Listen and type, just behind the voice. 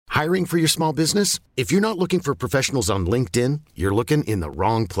Hiring for your small business? If you're not looking for professionals on LinkedIn, you're looking in the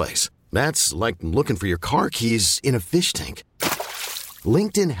wrong place. That's like looking for your car keys in a fish tank.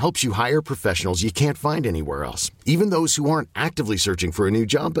 LinkedIn helps you hire professionals you can't find anywhere else, even those who aren't actively searching for a new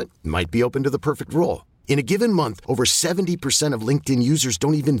job but might be open to the perfect role. In a given month, over 70% of LinkedIn users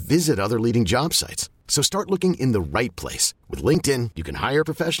don't even visit other leading job sites. So start looking in the right place. With LinkedIn, you can hire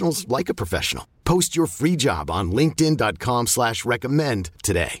professionals like a professional. Post your free job on linkedin.com/recommend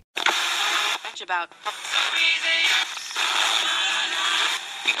today. About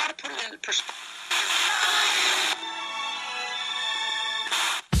you gotta put it in perspective.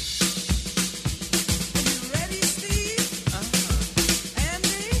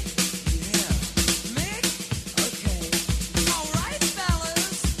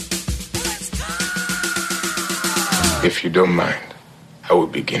 If you don't mind, I will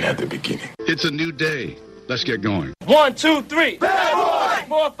begin at the beginning. It's a new day. Let's get going. 1, 2, 3. Bad boy!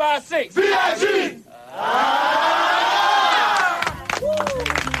 4, 5, 6. VIG!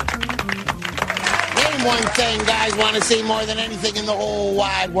 Name one thing guys want to see more than anything in the whole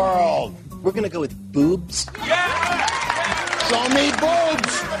wide world. We're going to go with boobs. Yeah! Show me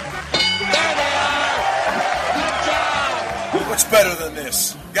boobs! There they are! Good job! What's better than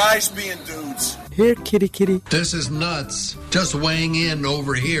this? Guys being dudes. Here, kitty, kitty. This is nuts. Just weighing in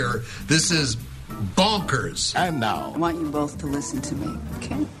over here. This is bonkers. And now, I want you both to listen to me,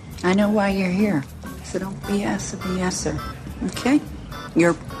 okay? I know why you're here, so don't BS a BSer, okay?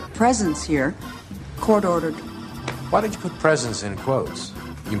 Your presence here, court-ordered. Why did you put presence in quotes?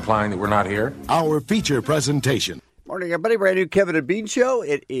 You implying that we're not here? our feature presentation. Morning, everybody. Brand new Kevin and Bean Show.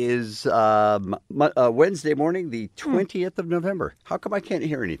 It is Wednesday morning, the 20th of November. How come I can't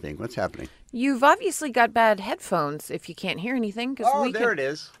hear anything? What's happening? You've obviously got bad headphones if you can't hear anything. There it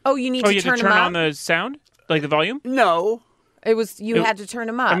is. Oh, you need to turn them up? On the sound? Like the volume? No. It was you had to turn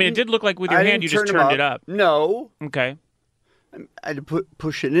them up. I mean, it did look like with your hand you just turned it up. No. Okay. I had to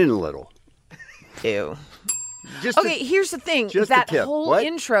push it in a little. Ew. Here's the thing. That whole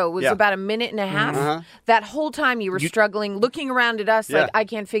intro was about a minute and a half. Uh-huh. That whole time you were struggling, looking around at us like, I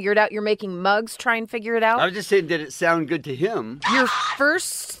can't figure it out. You're making Muggs try and figure it out. I was just saying, did it sound good to him? Your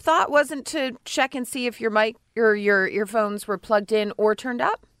first thought wasn't to check and see if your mic or your earphones were plugged in or turned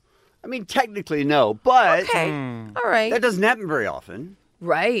up? I mean, technically, no, but okay. All right. That doesn't happen very often.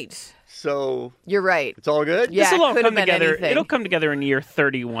 Right. So you're right. It's all good? Yeah, this will all come together. anything. It'll come together in year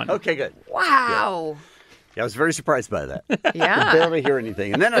 31. Okay, good. Wow. Yeah, I was very surprised by that. Yeah. I barely hear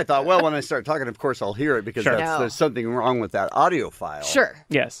anything. And then I thought, well, when I start talking, of course, I'll hear it because there's something wrong with that audio file. Sure.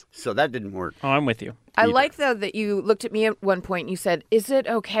 Yes. So that didn't work. Oh, I'm with you. I like, though, that you looked at me at one point and you said, is it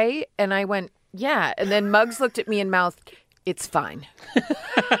okay? And I went, yeah. And then Muggs looked at me and mouthed, it's fine.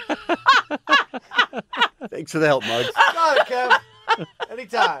 Thanks for the help, Muggs. Got it, Kev.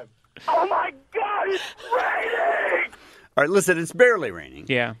 Anytime. Oh my God, it's raining! All right, listen, it's barely raining.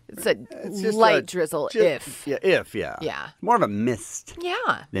 Yeah. It's a light drizzle, if. Yeah, Yeah. More of a mist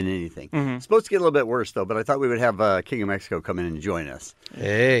Yeah. than anything. Mm-hmm. It's supposed to get a little bit worse, though, but I thought we would have King of Mexico come in and join us.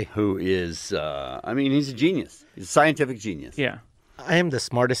 Hey. Who is, he's a genius. He's a scientific genius. Yeah. I am the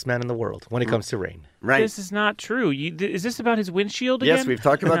smartest man in the world when it comes to rain. Right. This is not true. Is this about his windshield again? Yes, we've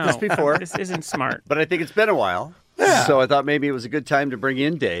talked about this before. This isn't smart. But I think it's been a while. Yeah. So I thought maybe it was a good time to bring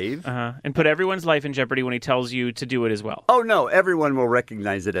in Dave. And put everyone's life in jeopardy when he tells you to do it as well. Oh, no. Everyone will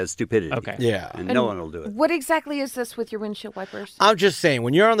recognize it as stupidity. Okay. Yeah. And no one will do it. What exactly is this with your windshield wipers? I'm just saying,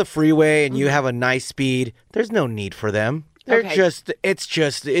 when you're on the freeway and you have a nice speed, there's no need for them. They're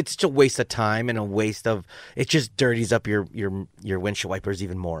it's a waste of time and a waste of, it just dirties up your windshield wipers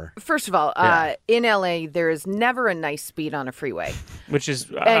even more. First of all, in LA, there is never a nice speed on a freeway. Which is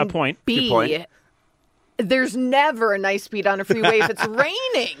a point. B, good point. There's never a nice speed on a freeway if it's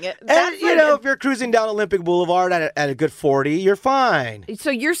raining. And, if you're cruising down Olympic Boulevard at a good 40, you're fine. So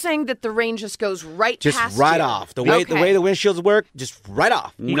you're saying that the rain just goes past Just right you. off. The way the windshields work, just right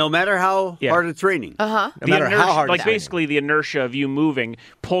off. No matter how hard it's raining. Uh-huh. No matter how hard it's basically the inertia of you moving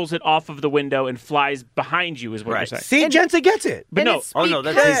pulls it off of the window and flies behind you is what you're saying. See, Jensen gets it. But no. Oh, no,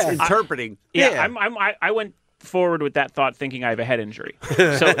 that's he's interpreting. I went forward with that thought thinking I have a head injury.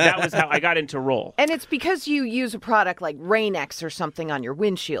 So that was how I got into roll. And it's because you use a product like Rain-X or something on your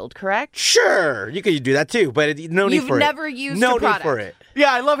windshield, correct? Sure, you could do that too, but no need for it. You've never used no a product. need for it.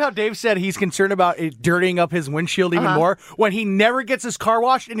 Yeah, I love how Dave said he's concerned about it dirtying up his windshield even more when he never gets his car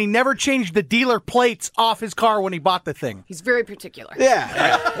washed and he never changed the dealer plates off his car when he bought the thing. He's very particular.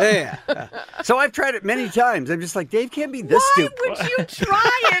 Yeah. So I've tried it many times. I'm just like, Dave can't be this stupid. Why would you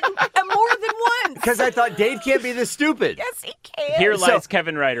try it more than once? Because I thought Dave can't be this stupid. Yes, he can. Here lies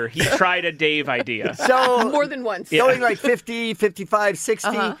Kevin Ryder. He tried a Dave idea. So more than once. Going like 50, 55,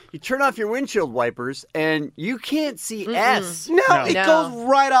 60, you turn off your windshield wipers and you can't see S. No, it goes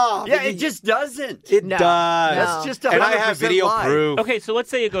right off. Yeah, it just doesn't. It does. That's just 100% And I have video lie. proof. Okay, so let's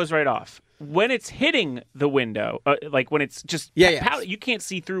say it goes right off. When it's hitting the window, like when it's just you can't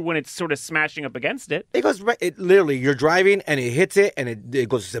see through when it's sort of smashing up against it. It goes right. It literally, you're driving and it hits it and it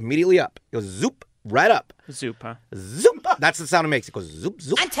goes immediately up. It goes zoop right up. Zoop, huh? Zoop. That's the sound it makes. It goes zoop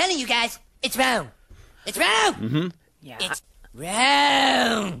zoop. I'm telling you guys, it's wrong. It's wrong. Mm-hmm. Yeah. It's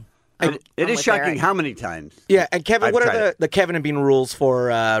wrong. And it is shocking how many times. Yeah, and Kevin, I've what tried are the Kevin and Bean rules for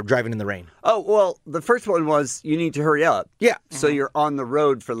driving in the rain? Oh, well, the first one was you need to hurry up. Yeah. So you're on the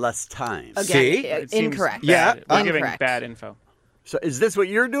road for less time. Again, See? It seems incorrect. bad. Yeah, We're giving incorrect. bad info. So is this what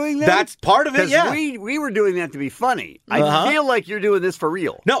you're doing then? That's part of it, 'Cause yeah. we were doing that to be funny. I feel like you're doing this for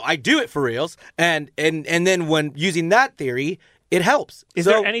real. No, I do it for reals, and then when using that theory, it helps. Is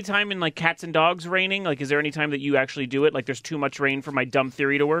there any time in like cats and dogs raining? Like, is there any time that you actually do it? Like, there's too much rain for my dumb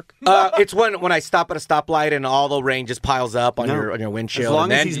theory to work? It's when I stop at a stoplight and all the rain just piles up on your windshield, As long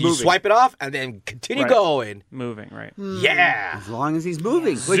and as then he's you moving. swipe it off, and then continue going. Moving, right? Yeah, As long as he's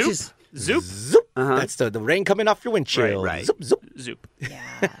moving, which Zoop. is Zoop. zoop. That's the rain coming off your windshield. Right. Zoop zoop. Zoop.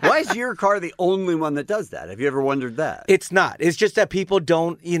 why is your car the only one that does that? Have you ever wondered that? It's not. It's just that people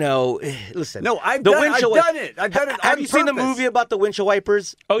don't, listen. No, I've the done windshield it. I've done it Have on you seen the purpose. movie about the windshield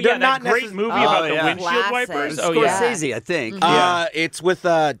wipers? Oh, yeah, They're not that great movie about the windshield Classic. wipers. It's Oh, yeah. Scorsese, I think. It's with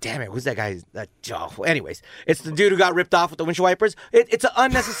damn it, who's that guy? Anyways, it's the dude who got ripped off with the windshield wipers. It's an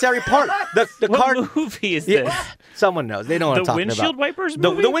unnecessary part. The What car movie is Yeah, this? someone knows. They know what The I'm talking about. windshield wipers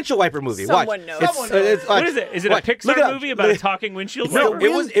movie? The windshield wiper movie. Someone Watch. knows. What is it? Is it a Look it Pixar up. movie about a talking windshield No, wiper?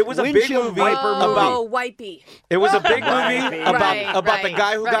 it was a big windshield movie wiper movie. about. Oh, wipey. It was a big movie about the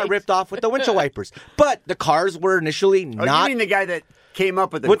guy who got ripped off with the windshield wipers. But the cars were initially Oh, not. you mean the guy that came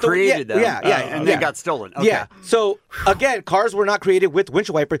up with them, created them, and then got stolen. Okay. Yeah. So again, cars were not created with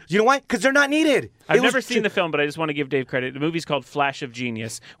windshield wipers. You know why? Because they're not needed. I've never seen the film, but I just want to give Dave credit. The movie's called Flash of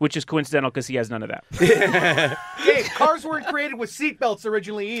Genius, which is coincidental because he has none of that. Hey, cars weren't created with seatbelts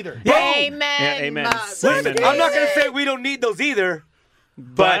originally either. Amen. Yeah, amen. Mugs. Amen. I'm not going to say we don't need those either.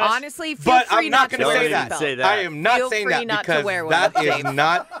 But honestly, feel but free I'm not to going to wear say a that. seatbelt. I am not Feel saying free that not to because wear one. that is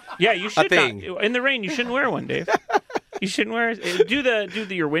not. Yeah, you should thing. not. In the rain, you shouldn't wear one, Dave. You shouldn't wear. Do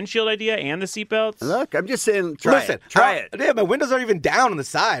your windshield idea and the seatbelts. Look, I'm just saying, try it. Yeah, my windows aren't even down on the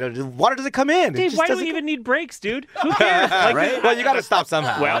side. The water doesn't come in. Dave, why do we even need brakes, dude? Who cares? Like, Right? Well, you got to stop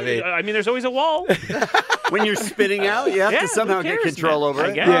somehow. Well, I mean, there's always a wall. When you're spitting out, you have Yeah, to somehow who get cares, control man? over I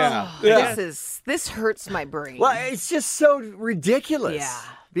it. guess. Yeah. This hurts my brain. Well, it's just so ridiculous. Yeah.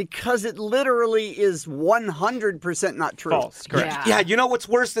 Because it literally is 100% not true. False. Correct. Yeah, you know what's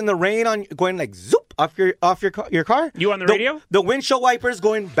worse than the rain on going like zoop off your car? You on the radio? The windshield wipers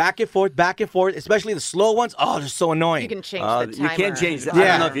going back and forth, especially the slow ones. Oh, they're so annoying. You can change the timer. You can't change that. Yeah, I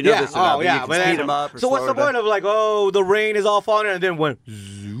don't know if you know this or not, but you can but speed them up or so what's slow the them point of like, oh, the rain is all falling and then went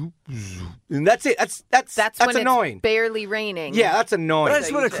zoop, zoop. And that's it. That's when annoying. It's barely raining. Yeah, that's annoying. But I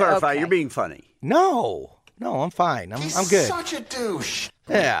just want to clarify, okay. you're being funny. No, I'm fine. I'm good. Such a douche.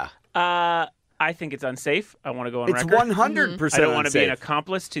 Yeah. I think it's unsafe. I want to go on It's record. 100% I don't want to be an unsafe.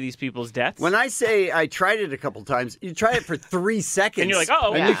 accomplice to these people's deaths. When I say I tried it a couple times, you try it for 3 seconds. And you're like, oh,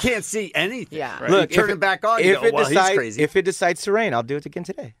 and yeah. you can't see anything. Yeah. Right. Look, you turn if it back on, you if go, it well, he's decides, crazy. if it decides to rain, I'll do it again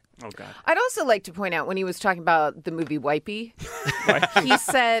today. Oh, God. I'd also like to point out when he was talking about the movie Wipey, he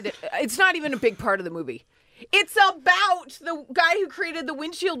said it's not even a big part of the movie. It's about the guy who created the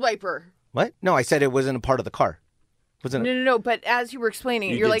windshield wiper. What? No, I said it wasn't a part of the car. Wasn't it? No. But as you were explaining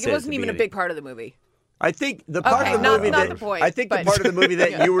it, You you're did like, say it at wasn't the even a beginning. big part of the movie. I think the part Okay, of the not- movie not that the point, I think but- the part of the movie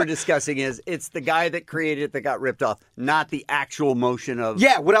that Yeah. you were discussing is it's the guy that created it that got ripped off, not the actual motion of.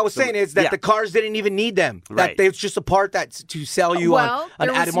 Yeah, what I was saying is that yeah. the cars didn't even need them. Right. That it's just a part that's to sell you Well, on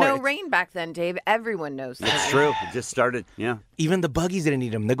there added was more. no rain back then, Dave. Everyone knows that. It's true. It just started. Yeah. Even the buggies didn't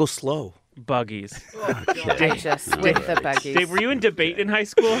need them. They go slow. Buggies. I just with the buggies. Dave, were you in debate in high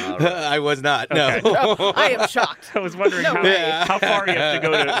school? I was not. Okay. No. I am shocked. I was wondering how far you have to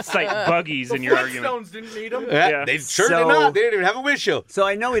go to cite buggies in your argument. Flintstones didn't need them. Yeah, they sure So- did not. They didn't even have a windshield. So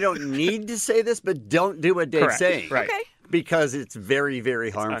I know we don't need to say this, but don't do what Dave's Correct. saying. Right. Okay. Because it's very,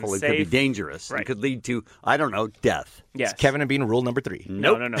 very harmful. It could be unsafe. dangerous. Right. It could lead to, I don't know, death. Yes. Kevin and Bean rule number 3.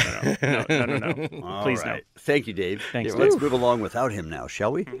 No. No. All Please right. Thank you, Dave. Thanks, Let's Dave. move along without him now,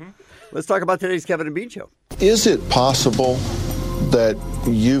 shall we? Let's talk about today's Kevin and Bean Show. Is it possible that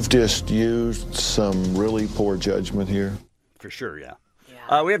you've just used some really poor judgment here? For sure, yeah.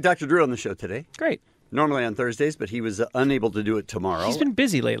 We have Dr. Drew on the show today. Great. Normally on Thursdays, but he was unable to do it tomorrow. He's been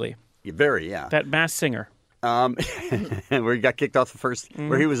busy lately. Yeah. That Masked Singer. Where he got kicked off the first,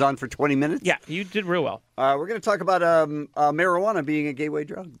 where he was on for 20 minutes. Yeah, you did real well. We're going to talk about marijuana being a gateway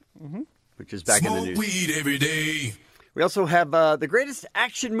drug, which is back in the news. Smoke weed every day. We also have the greatest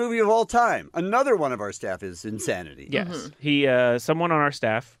action movie of all time. Another one of our staff is Insanity. Yes. Someone on our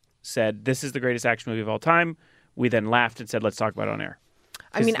staff said, this is the greatest action movie of all time. We then laughed and said, let's talk about it on air.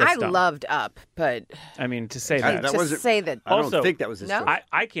 I mean, I loved Up, but... I mean, to say that... that wasn't, say that... I don't think that was his No? choice.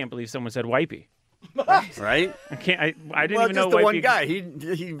 I can't believe someone said Wipey. Right? I didn't even know just the Wipey... one guy.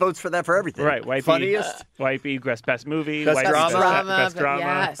 He votes for that for everything. Right. Wipey, Funniest. Wipey, best movie. Best Wipey, drama. Best drama.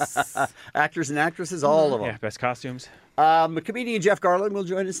 Yes. Actors and actresses, all of them. Yeah, best costumes. Comedian Jeff Garland will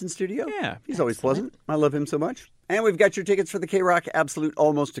join us in studio. Yeah. He's always pleasant. I love him so much. And we've got your tickets for the K-Rock Absolute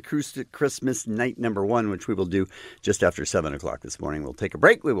Almost Acoustic Christmas Night #1, which we will do just after 7 o'clock this morning. We'll take a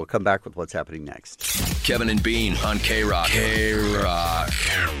break. We will come back with what's happening next. Kevin and Bean on K-Rock. K-Rock.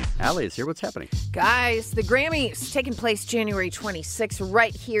 Allie is here. What's happening? Guys, the Grammys taking place January 26th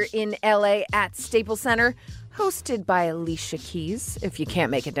right here in L.A. at Staples Center. Hosted by Alicia Keys. If you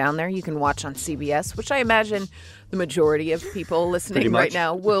can't make it down there, you can watch on CBS, which I imagine the majority of people listening right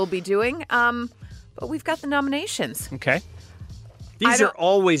now will be doing. But we've got the nominations. Okay. These are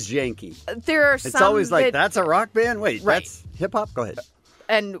always janky. There are It's some always like, that- that's a rock band? Wait, Right. that's hip-hop? Go ahead.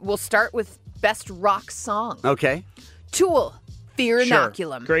 And we'll start with Best Rock Song. Okay. Tool, Fear Sure.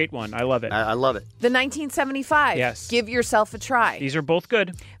 Inoculum. Great one. I love it. I love it. The 1975, Yes. Give Yourself a Try. These are both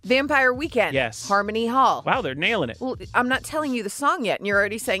good. Vampire Weekend, Yes. Harmony Hall. Wow, they're nailing it. Well, I'm not telling you the song yet, and you're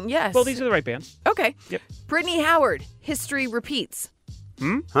already saying yes. Well, these are the right bands. Okay. Yep. Brittany Howard, History Repeats.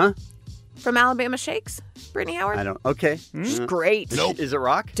 Huh? From Alabama Shakes, Brittany Howard. I don't. Okay. She's great. Is it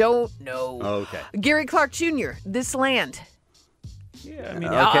rock? Don't know. Okay. Gary Clark Jr., This Land. Yeah, I mean,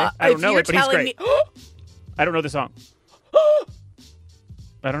 Okay. I don't if know you're it, but he's telling great. me- I don't know the song.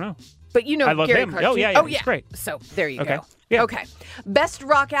 I don't know. But you know I love Gary him. Clark Oh, Jr. yeah, he's great. So there you Okay. go. Yeah. Okay. Best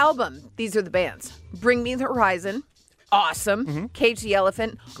rock album. These are the bands. Bring Me the Horizon. Awesome. Cage the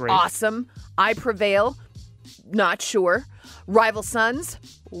Elephant. Great. Awesome. I Prevail. Not sure. Rival Sons.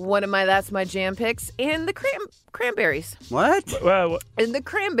 One of my That's My Jam picks. And the Cranberries. What? And the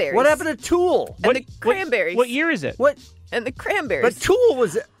Cranberries. What happened to Tool? And the Cranberries. What year is it? What? And the Cranberries. But Tool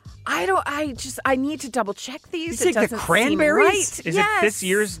was... I need to double check these. You think the doesn't seem Cranberries? right. Is Yes. it this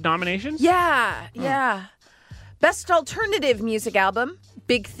year's nominations? Yeah. Best alternative music album: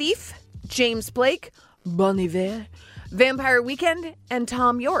 Big Thief, James Blake, Bon Iver, Vampire Weekend, and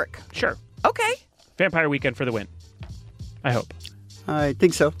Tom York. Sure. Okay. Vampire Weekend for the win. I hope. I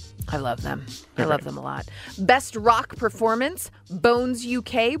think so. I love them. I love them a lot. Best rock performance: Bones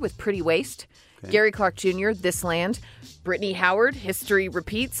UK with Pretty Waste, Gary Clark Jr., This Land, Brittany Howard, History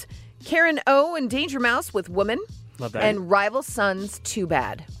Repeats, Karen O and Danger Mouse with Woman, Love that. and Rival Sons, Too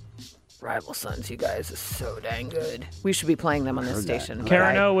Bad. Rival Sons, you guys, is so dang good. We should be playing them on this station.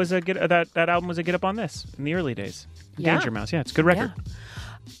 Karen O was that album was a Get Up on This in the early days. Yeah. Danger Mouse. Yeah, it's a good record.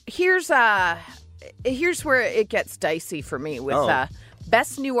 Here's where it gets dicey for me with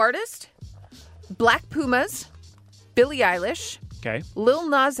Best New Artist, Black Pumas, Billie Eilish, Okay. Lil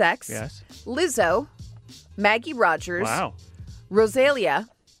Nas X, Yes. Lizzo, Maggie Rogers, Wow. Rosalia,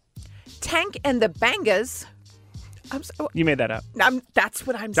 Tank and the Bangas. You made that up. That's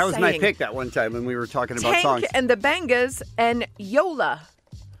what I'm That saying. was my pick that one time when we were talking about Tank songs. and the Bangas and Yola.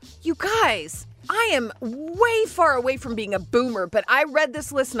 You guys, I am way far away from being a boomer, but I read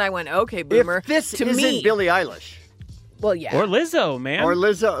this list and I went, okay, boomer. If this to isn't me. Billie Eilish. Well, yeah. Or Lizzo, man. Or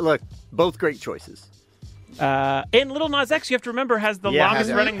Lizzo. Look, both great choices. And Lil Nas X, you have to remember, has the Yeah, longest has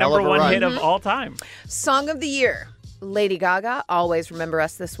a running hell of number a one run. hit of all time. Song of the Year. Lady Gaga, Always Remember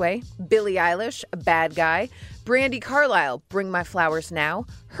Us This Way. Billie Eilish, Bad Guy. Brandy Carlisle, Bring My Flowers Now.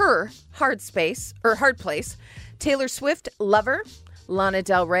 Her, Hard Place. Taylor Swift, Lover. Lana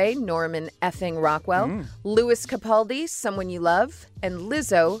Del Rey, Norman effing Rockwell. Louis Capaldi, Someone You Love. And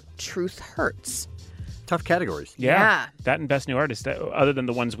Lizzo, Truth Hurts. Tough categories. Yeah. That and Best New Artist, other than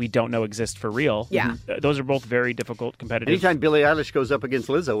the ones we don't know exist for real. Yeah. Those are both very difficult competitive. Anytime Billie Eilish goes up against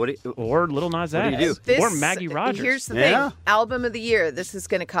Lizzo, or Lil Nas What X. do you do? Or Maggie Rogers. Here's the Yeah. thing. Album of the Year. This is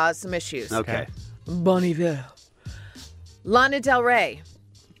going to cause some issues. Okay. Bon Iver. Lana Del Rey.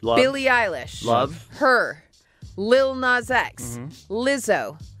 Love. Billie Eilish. Love. Her. Lil Nas X.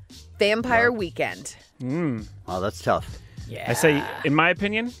 Lizzo. Vampire Weekend. Oh, that's tough. Yeah. I say, in my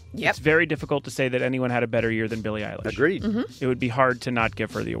opinion, Yep. it's very difficult to say that anyone had a better year than Billie Eilish. Agreed. It would be hard to not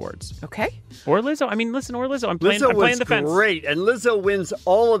give her the awards. Okay. Or Lizzo. I mean, listen, or Lizzo. I'm playing Lizzo the fence. was great, and Lizzo wins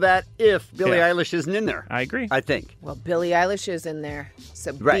all of that if Billie Yeah. Eilish isn't in there. I agree. I think. Well, Billie Eilish is in there.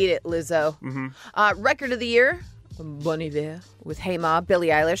 So Right. beat it, Lizzo. Record of the Year. Bon Iver with Hey Ma. Billie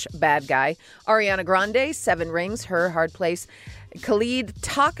Eilish, Bad Guy. Ariana Grande, Seven Rings, Her, Hard Place. Khalid,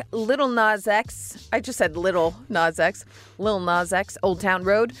 Talk, Little Nas X. I just said Little Nas X. Lil Nas X, Old Town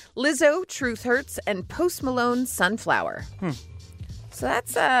Road. Lizzo, Truth Hurts. And Post Malone, Sunflower. So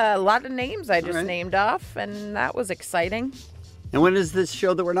that's a lot of names I just named off, and that was exciting. And when is this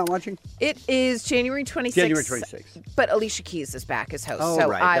show that we're not watching? It is January 26th. January 26th. But Alicia Keys is back as host, Oh, so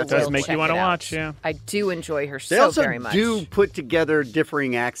right. I That will does make you want to watch, yeah. I do enjoy her They so also very much. do put together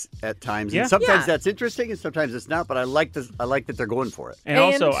differing acts at times. Yeah. And sometimes Yeah. that's interesting and sometimes it's not, but I like this. I like that they're going for it. And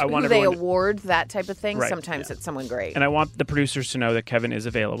also, I who want they everyone to- award, that type of thing. Right. Sometimes it's someone great. And I want the producers to know that Kevin is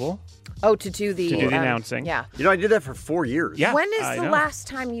available. Oh, to do the announcing. Yeah. You know, I did that for 4 years. Yeah, When is I the know. last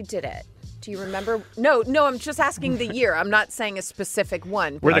time you did it? Do you remember? No, I'm just asking the year. I'm not saying a specific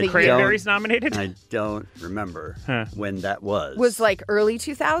one. Were but the year. Cranberries nominated? I don't remember when that was. Was like early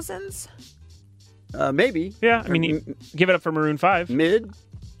 2000s? Maybe. Yeah, I mean, give it up for Maroon 5. Mid?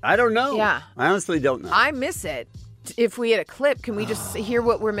 I don't know. Yeah. I honestly don't know. I miss it. If we had a clip, can we just hear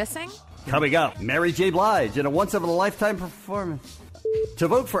what we're missing? Coming up, Mary J. Blige in a once-in-a-lifetime performance. To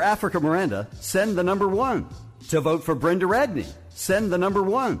vote for Africa Miranda, send the number 1. To vote for Brenda Radney, send the number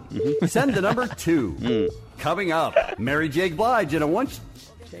 1. Send the number 2. Coming up, Mary J. Blige in a once...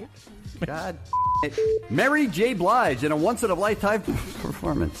 God. Mary J. Blige in a once-in-a-lifetime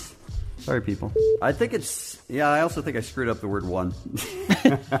performance. Sorry, people. I think it's... Yeah, I also think I screwed up the word 1.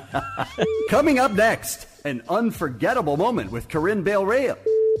 Coming up next, an unforgettable moment with Corinne Bale Rea.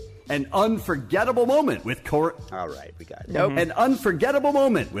 An unforgettable moment with All right, we got it. Nope. An unforgettable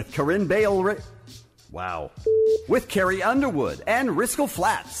moment with Corinne Bale Rea. Wow. With Carrie Underwood and Risco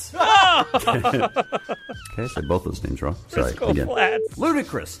Flats. Okay, I said both those names wrong. Sorry. Risco again. Flats.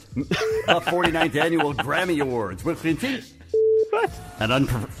 Ludicrous. The 49th Annual Grammy Awards will continue. What?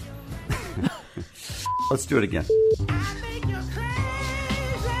 Let's do it again.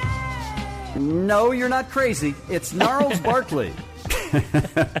 No, you're not crazy. It's Gnarls Barkley.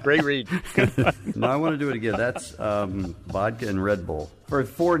 Great read. No, I want to do it again. That's vodka and Red Bull for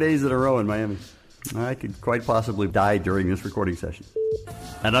 4 days in a row in Miami. I could quite possibly die during this recording session.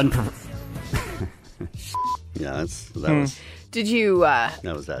 And Yeah, that was Did you that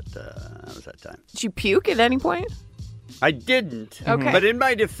was that time. did you puke at any point? I didn't. Okay. But in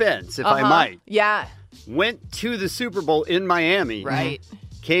my defense, if I might, Yeah. went to the Super Bowl in Miami. Right.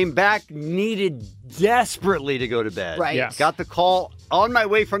 Came back, needed desperately to go to bed. Right. Yes. Got the call on my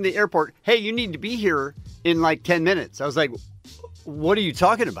way from the airport. Hey, you need to be here in like 10 minutes. I was like, what are you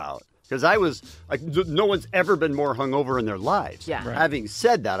talking about? Because I was like, no one's ever been more hungover in their lives. Yeah. Right. Having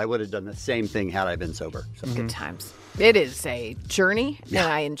said that, I would have done the same thing had I been sober. So. Good times. It is a journey, and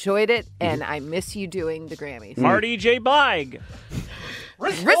I enjoyed it, and I miss you doing the Grammys. Marty J. Blige.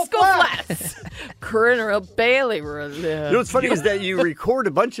 Risco Flats. Corinne Bailey. You know what's funny is that you record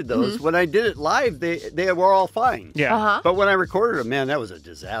a bunch of those. When I did it live, they were all fine. Yeah. Uh-huh. But when I recorded them, man, that was a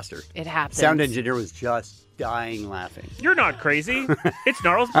disaster. It happens. Sound engineer was just dying laughing. You're not crazy. It's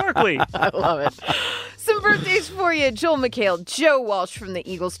Gnarls Barkley. I love it. Some birthdays for you. Joel McHale, Joe Walsh from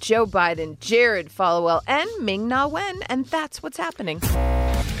the Eagles, Joe Biden, Jared Followell, and Ming Na Wen. And that's what's happening.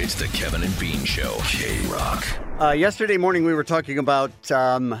 It's the Kevin and Bean Show. K-Rock. Yesterday morning, we were talking about,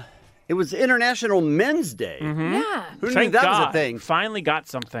 it was International Men's Day. Yeah. Who knew Thank that God. was a thing? Finally got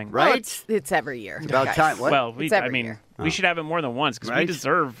something. Right? Well, it's every year. It's about guys. time. What? Well, It's every year. we should have it more than once because we Right?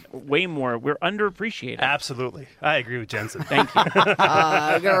 deserve way more. We're underappreciated. Absolutely. I agree with Jensen. Thank you.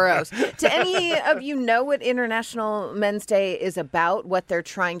 Gross. Do any of you know what International Men's Day is about? What they're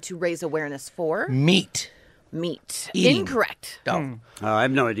trying to raise awareness for? Meat. Eating. Incorrect. No. I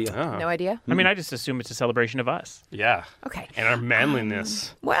have no idea. No idea? I mean, I just assume it's a celebration of us. Yeah. Okay. And our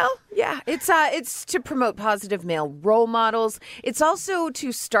manliness. Well, yeah, it's to promote positive male role models. It's also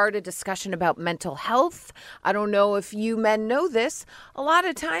to start a discussion about mental health. I don't know if you men know this. A lot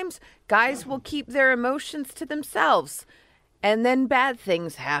of times, guys will keep their emotions to themselves, and then bad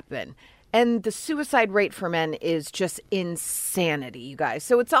things happen. And the suicide rate for men is just insanity, you guys.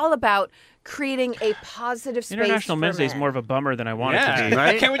 So it's all about creating a positive space International for Men's Day is men. more of a bummer than I want it to be.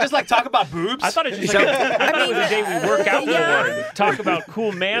 Right? Can't we just talk about boobs? I thought it was just like it was a day we work out Yeah. for, talk about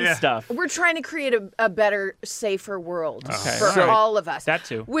cool man stuff. We're trying to create a better, safer world for All right. all of us. That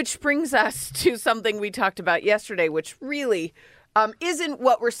too. Which brings us to something we talked about yesterday, which really isn't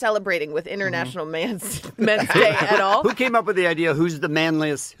what we're celebrating with International Men's Day at all. Who came up with the idea? Who's the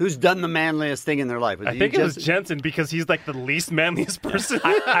manliest? Who's done the manliest thing in their life? I think it was Jensen because he's like the least manliest person.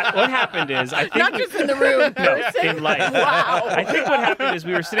 What happened is, I think not just in the room, in life. Wow. I think what happened is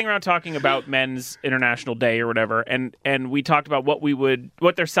we were sitting around talking about Men's International Day or whatever, and we talked about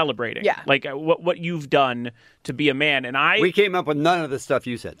what they're celebrating. Yeah. Like what you've done to be a man, and we came up with none of the stuff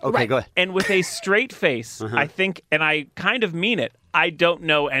you said. Okay, go ahead. And with a straight face, I think, and I kind of mean it, I don't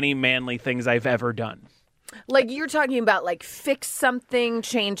know any manly things I've ever done. Like you're talking about, like fix something,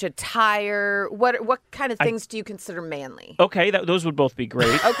 change a tire. What kind of things do you consider manly? Okay, those would both be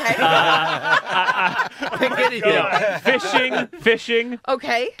great. Okay. Pick anything. Fishing.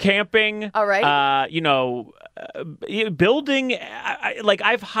 Okay. Camping. All right. Building.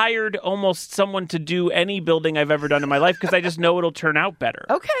 I've hired almost someone to do any building I've ever done in my life because I just know it'll turn out better.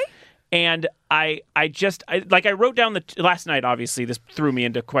 Okay. And I wrote down last night. Obviously, this threw me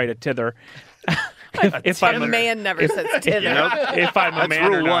into quite a tither. If a man never says tither. If I'm a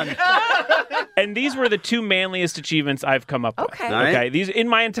man or not. One. And these were the two manliest achievements I've come up with. Okay. Okay. These in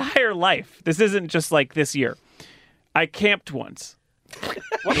my entire life. This isn't just like this year. I camped once.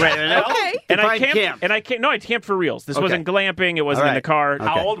 Okay. And I camped. No, I camped for reals. This wasn't glamping. It wasn't in the car. Okay.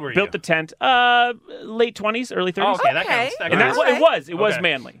 How old were you? Built the tent. Late 20s, early 30s. Oh, okay, that counts. And it was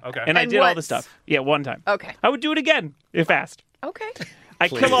manly. Okay. And I did all the stuff. Yeah, one time. Okay. I would do it again if asked. Okay. I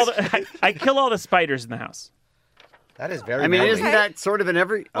kill all the spiders in the house. That is very. I mean, manly. isn't that sort of in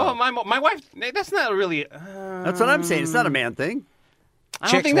every? Oh, my wife. That's not really. That's what I'm saying. It's not a man thing. I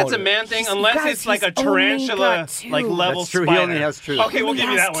don't think that's a man thing unless it's like a tarantula, like level That's true. spider. He only has two. Okay, we'll give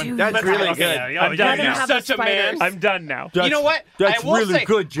you that one. That's really good. I'm done now. You're such a man. I'm done now. You know what? That's really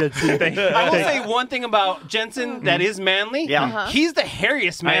good, Jensen. I will say one thing about Jensen that is manly. Yeah. He's the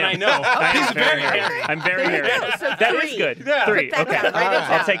hairiest man I know. He's very hairy. I'm very hairy. That is good. Yeah. 3. Put that Okay. down. Write it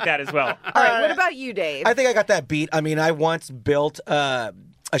down. I'll take that as well. All right. What about you, Dave? I think I got that beat. I mean, I once built a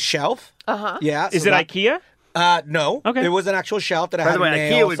shelf. Yeah. Is it IKEA? No. Okay. It was an actual shelf that I By had the way,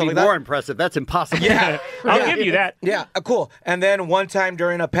 nails, IKEA would stuff be like more that. impressive. That's impossible. Yeah. I'll give you that. Yeah, cool. And then one time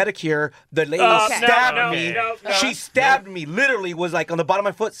during a pedicure, the lady Okay. stabbed me. No. She stabbed me. Literally was like on the bottom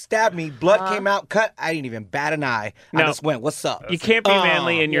of my foot, stabbed me. Blood came out, cut. I didn't even bat an eye. I just went, "What's up?" You can't be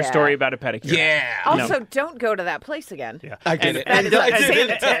manly in your story about a pedicure. Yeah. Also, don't go to that place again. Yeah. I did it. That is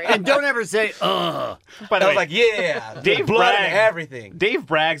unsanitary. And don't ever say, ugh. By the I way, was like, yeah. Dave blood bragged. and everything. Dave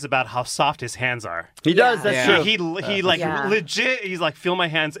brags about how soft his hands are. He does. That's Yeah. true. He like Yeah. legit. He's like, feel my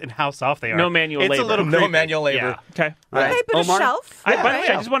hands and how soft they are. No manual it's labor. a little No creepy. manual labor. Yeah. Okay. All right. Okay, but Omar? a shelf. By the way,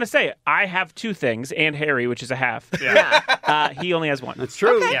 Yeah. I just want to say, I have 2 things, and Harry, which is a half. Yeah. He only has 1. That's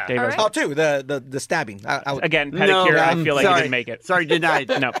true. Okay. Yeah. Dave All has right. Oh, too. The stabbing. Again, pedicure, No, I feel like sorry. he didn't make it. Sorry, denied.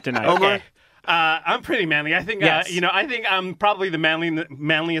 No, denied. Omar? Okay. I'm pretty manly. I think, Yes. I think I'm probably the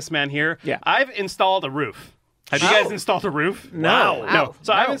manliest man here. Yeah. I've installed a roof. Have you guys installed a roof? No. No.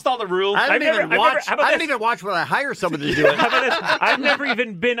 So I've installed a roof. I don't even watch. how about I don't this? even watch when I hire someone to do it. How about this? I've never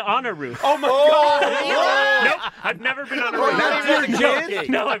even been on a roof. Oh my God! Nope, I've never been on a roof. Not even joking.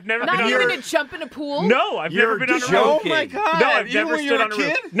 No, I've never Not been on a even roof. to jump in a pool? No, I've never been on a roof. joking. Oh my God! No, I've Even never when you stood were on a a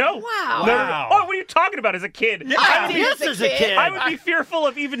roof. kid? No. Wow. No. Wow. Oh, what are you talking about as a kid? I did did as a this as a kid. kid. I would be fearful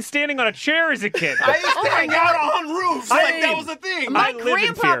of even standing on a chair as a kid. I used to hang out on roofs. Like that was a thing. My I live in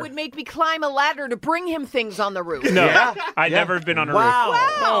grandpa fear. would make me climb a ladder to bring him things on the roof. No, Yeah. I've never been on a Wow.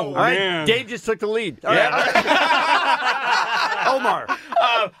 roof. All right. man. Dave just took the lead. All right. Omar.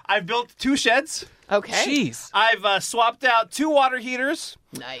 I've built 2 sheds. Okay. Jeez. I've swapped out 2 water heaters.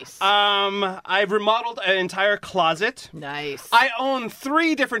 Nice. I've remodeled an entire closet. Nice. I own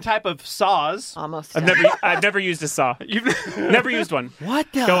 3 different type of saws. Almost. I've never used a saw. You've Never used one. What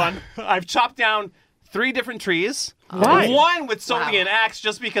the? Go on. I've chopped down 3 different trees. Why? One with solely Wow. an axe,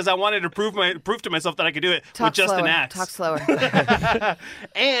 just because I wanted to prove to myself that I could do it Talk with just slower. an axe. Talk slower.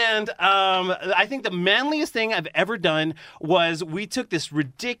 And I think the manliest thing I've ever done was we took this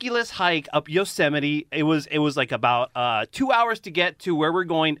ridiculous hike up Yosemite. It was like about 2 hours to get to where we're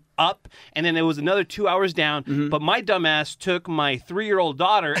going up, and then it was another 2 hours down. Mm-hmm. But my dumbass took my 3-year-old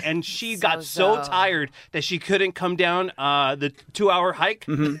daughter, and she got so So. tired that she couldn't come down the 2-hour hike.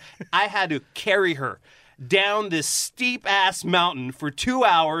 Mm-hmm. I had to carry her down this steep ass mountain for 2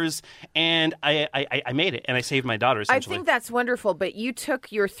 hours, and I made it, and I saved my daughter. I Essentially. think that's wonderful, but you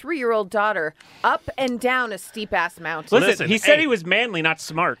took your 3-year-old daughter up and down a steep ass mountain. Listen, he said he was manly, not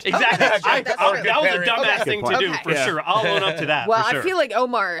smart. Exactly. that's true. That was a dumbass thing to do, Okay. for sure. I'll own up to that. Well, for sure. I feel like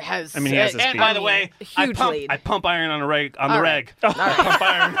Omar has. I mean, he has a And by the way, huge lead. I pump iron on the reg. On All the right. reg. Pump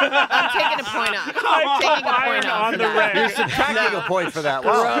iron. I'm taking a point off. I'm taking a point off. on for the that. reg. You're subtracting a point for that.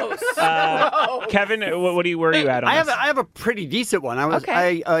 Wow. Gross. Kevin, Where are you at on I this? have a pretty decent one.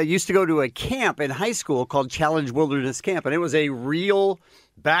 I used to go to a camp in high school called Challenge Wilderness Camp, and it was a real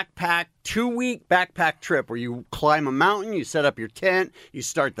backpack, 2-week backpack trip where you climb a mountain, you set up your tent, you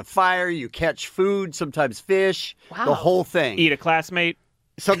start the fire, you catch food, sometimes fish, the whole thing. Eat a classmate.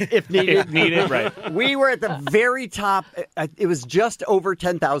 If needed. If needed, right. We were at the very top. It was just over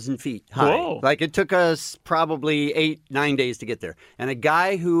 10,000 feet high. Whoa. Like it took us probably 8-9 days to get there. And a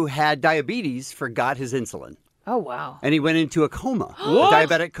guy who had diabetes forgot his insulin. Oh, wow. And he went into a coma, a What?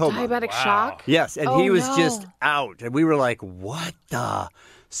 diabetic coma. Diabetic shock? Yes, and Oh, he was no. just out. And we were like, what the?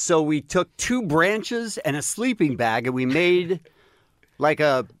 So we took 2 branches and a sleeping bag, and we made like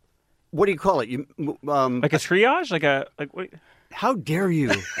a, what do you call it? Like a triage? What? How dare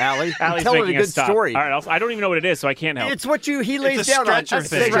you, Allie? Allie's Tell it a making good us stop. story. All right, I don't even know what it is, so I can't help. It's what he lays It's a down on. stretcher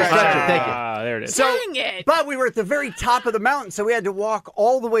thing. Stretcher, thank you. There it is. So, Dang it. But we were at the very top of the mountain, so we had to walk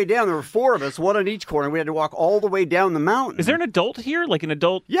all the way down. There were 4 of us, one on each corner. We had to walk all the way down the mountain. Is there an adult here? Like an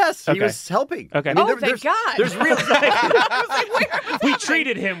adult? Yes, he Okay. was helping. Okay. I mean, Thank there's, God. There's real. We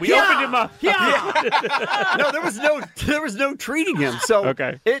treated him. We Yeah. opened him up. Yeah. No, there was no treating him. So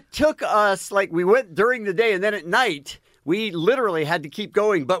Okay. it took us, like, we went during the day, and then at night we literally had to keep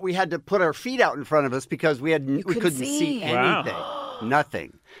going, but we had to put our feet out in front of us because we couldn't see anything.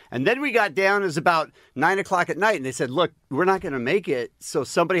 Nothing. And then we got down, it was about 9 o'clock at night, and they said, look, we're not going to make it, so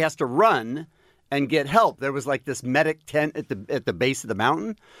somebody has to run and get help. There was like this medic tent at the base of the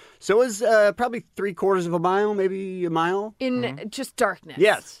mountain. So it was probably 3/4 of a mile, maybe a mile. In just darkness.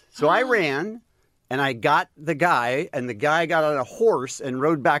 Yes. So I ran, and I got the guy, and the guy got on a horse and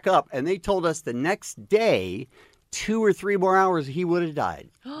rode back up, and they told us the next day, 2 or 3 more hours, he would have died.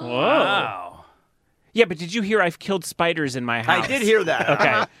 Whoa. Yeah, but did you hear I've killed spiders in my house? I did hear that.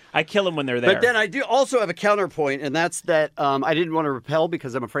 Okay. I kill them when they're there. But then I do also have a counterpoint, and that's that I didn't want to rappel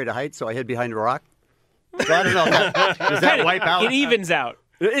because I'm afraid of heights, so I hid behind a rock. So I don't know. Does that wipe out? It evens out.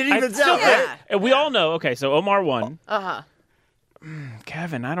 It evens still- out, right? And we all know. Okay, so Omar won. Uh-huh.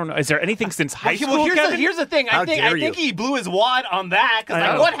 Kevin, I don't know. Is there anything since high school, Well, Kevin? here's the thing. I think he blew his wad on that. Because, I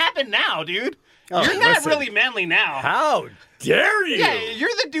like, know. what happened now, dude? Oh, You're not listen. really manly now. How dare you? Yeah, you're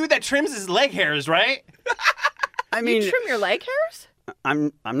the dude that trims his leg hairs, right? I mean, You trim your leg hairs?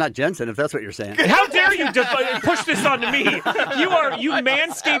 I'm not Jensen, if that's what you're saying. How dare you push this onto me? You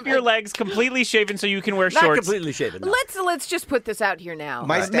manscape your legs completely shaven so you can wear Not shorts. completely shaven. no. Let's just put this out here now.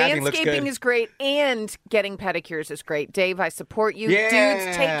 My stabbing looks Manscaping good. is great, and getting pedicures is great. Dave, I support you. Yeah.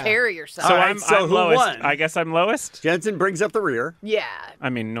 Dudes, take care of yourself. So All right, I'm so who lowest. won? I guess I'm lowest. Jensen brings up the rear. yeah. I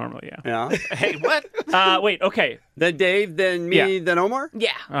mean, normally, yeah. Yeah. Hey, what? Wait, okay. Then Dave, then me, Yeah. then Omar.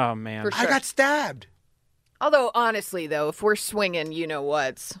 Yeah. Oh man. For sure. I got stabbed. Although, honestly, though, if we're swinging, you know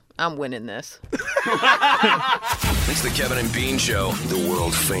what? I'm winning this. It's the Kevin and Bean Show, the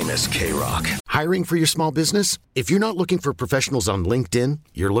world famous K-Rock. Hiring for your small business? If you're not looking for professionals on LinkedIn,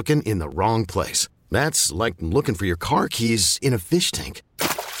 you're looking in the wrong place. That's like looking for your car keys in a fish tank.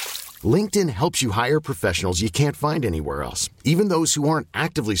 LinkedIn helps you hire professionals you can't find anywhere else, even those who aren't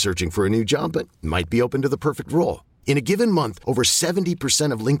actively searching for a new job but might be open to the perfect role. In a given month, over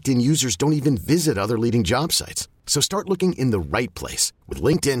 70% of LinkedIn users don't even visit other leading job sites. So start looking in the right place. With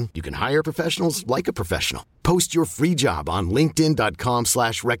LinkedIn, you can hire professionals like a professional. Post your free job on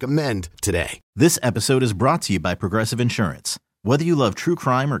linkedin.com/recommend today. This episode is brought to you by Progressive Insurance. Whether you love true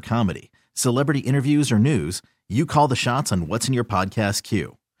crime or comedy, celebrity interviews or news, you call the shots on what's in your podcast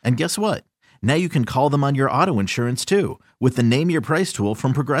queue. And guess what? Now you can call them on your auto insurance too with the Name Your Price tool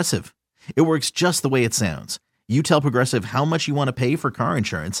from Progressive. It works just the way it sounds. You tell Progressive how much you want to pay for car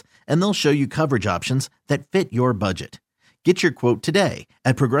insurance, and they'll show you coverage options that fit your budget. Get your quote today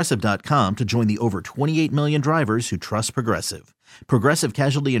at Progressive.com to join the over 28 million drivers who trust Progressive. Progressive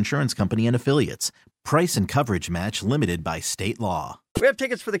Casualty Insurance Company and Affiliates. Price and coverage match limited by state law. We have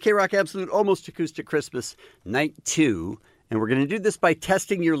tickets for the K-Rock Absolute Almost Acoustic Christmas Night 2, and we're going to do this by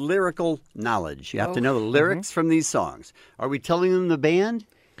testing your lyrical knowledge. You have to know the lyrics from these songs. Are we telling them the band?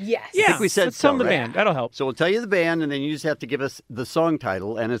 Yes. I think we said let's tell them so, the right? band. That'll help. So we'll tell you the band, and then you just have to give us the song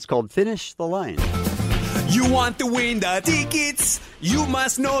title, and it's called Finish the Line. You want to win the tickets? You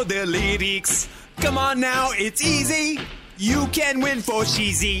must know the lyrics. Come on now, it's easy. You can win for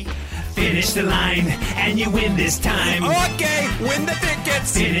cheesy. Finish the line and you win this time. Okay, win the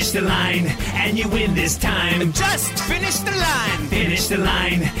tickets. Finish the line and you win this time. Just finish the line. Finish the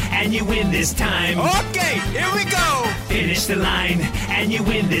line and you win this time. Okay, here we go. Finish the line and you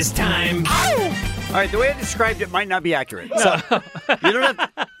win this time. Ow! All right, the way I described it might not be accurate. So you don't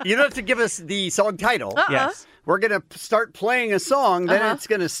have to give us the song title. Yes. We're going to start playing a song, then it's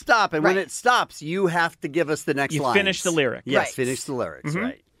going to stop. And when it stops, you have to give us the next line. You finish the lyric. Yes, Right. finish the lyrics,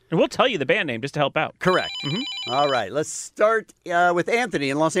 right. And we'll tell you the band name just to help out. Correct. Mm-hmm. All right, let's start with Anthony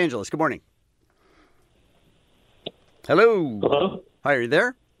in Los Angeles. Good morning. Hello. Hello. Hi, are you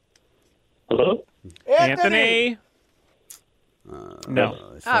there? Hello. Anthony. No.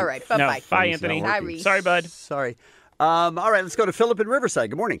 All right. Bye-bye. No. Bye, Anthony. Sorry, bud. Sorry. All right, let's go to Philip in Riverside.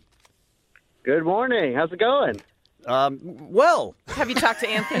 Good morning. Good morning. How's it going? Well. Have you talked to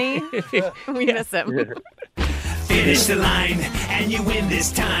Anthony? We miss him. Finish the line, and you win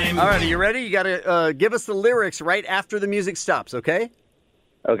this time. All right, are you ready? You got to give us the lyrics right after the music stops, okay?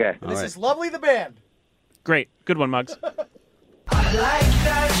 Okay. This is Lovely the band. Great. Good one, Muggs. I like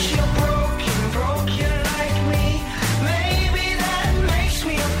that you're broken like me. Maybe that makes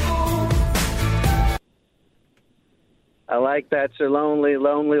me a fool. I like that you're lonely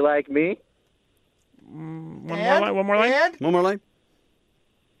like me. One more line. One more line.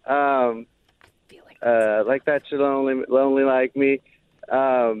 Like that you're lonely like me.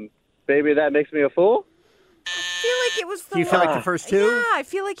 Baby, that makes me a fool. I feel like it was the Do you feel like the first two? Yeah, I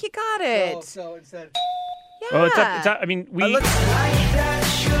feel like you got it. So instead. Yeah. Well, it's up. I mean,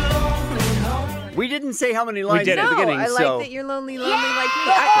 we didn't say how many lines did at the beginning. I like so that you're lonely like me.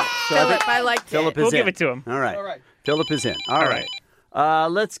 Philip, I liked Philip it. is we'll in. give it to him. All right. Philip is in. All right.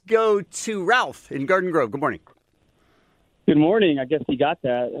 Let's go to Ralph in Garden Grove. Good morning. Good morning. I guess you got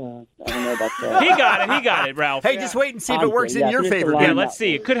that. I don't know about that. He got it, Ralph. Hey, just wait and see if it works in your finish the favor. line. Yeah, let's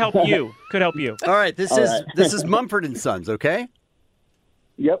see. It could help you. All right. This is Mumford and Sons. Okay.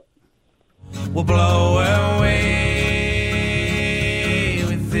 Yep. We'll blow away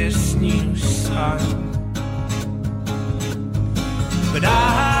with this new song. But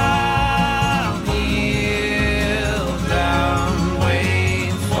I'll kneel down,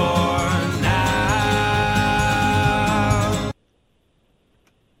 wait for now.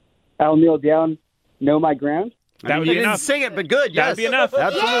 I'll kneel down, know my ground. That would you be didn't enough. sing it, but good. That Yes. would be enough.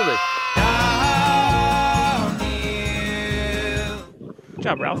 Absolutely. Good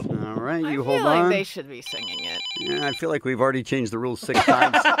job, Ralph. All right. You I hold feel on. like they should be singing it. Yeah, I feel like we've already changed the rules 6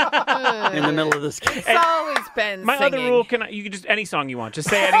 times in the middle of this game. It's always been My singing. other rule, you can just any song you want. Just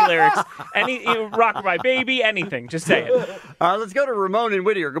say any lyrics. Any Rockabye Baby, anything. Just say it. Let's go to Ramon in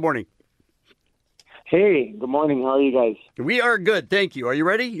Whittier. Good morning. Hey, good morning. How are you guys? We are good. Thank you. Are you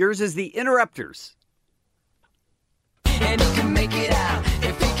ready? Yours is the Interrupters. And he can make it out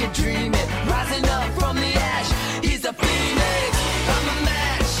if he can dream it. Rising up from the ash, he's a phoenix. I'm a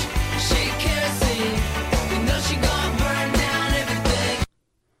match, she kerosene. You know she gonna burn down everything.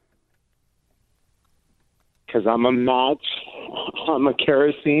 Because I'm a match. I'm a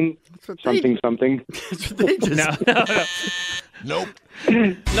kerosene. Something. That's what they just... No. Nope.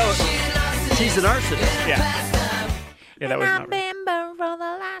 No, she's an arsonist. Yeah, that was not right. Remember for the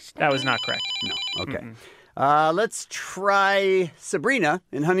last That was not correct. No. Okay. Let's try Sabrina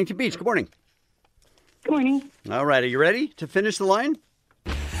in Huntington Beach. Good morning. Good morning. All right. Are you ready to finish the line?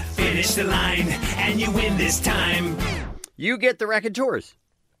 Finish the line, and you win this time. You get the Raconteurs.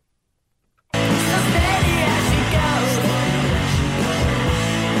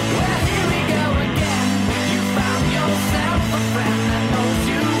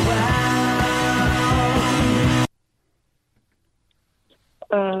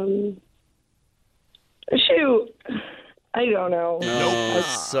 Shoot. I don't know. Nope.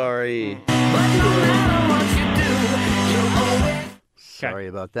 Sorry. Sorry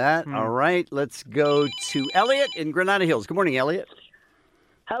about that. All right. Let's go to Elliot in Granada Hills. Good morning, Elliot.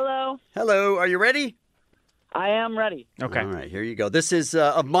 Hello. Hello. Are you ready? I am ready. Okay. All right. Here you go. This is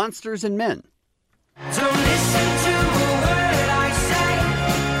of Monsters and Men. Don't listen to a word I say.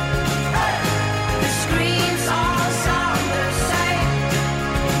 The screams all sound the same.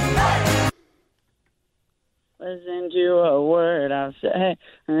 Listen to a word I say,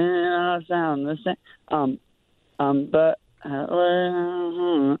 and it all sound the same. But I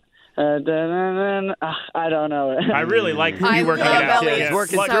don't know it. I really like you I working it love out. Elliot He's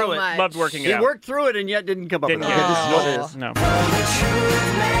working so through it. much. Loved working it He out. worked through it and yet didn't come up with it. Didn't Okay, get this is what it is. No.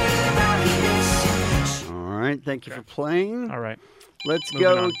 All right. Thank you for playing. All right. Let's Moving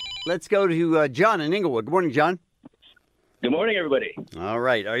go. on. Let's go to John in Inglewood. Good morning, John. Good morning, everybody. All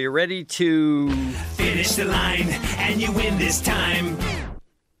right. Are you ready to... Finish the line, and you win this time.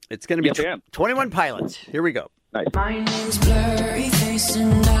 It's going to be Yes, I am. 21 Pilots. Here we go. Nice. My name's Blurry Face,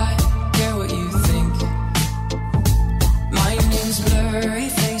 and I care what you think. My name's Blurry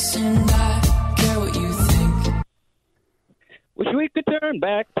Face, and I care what you think. Wish we could turn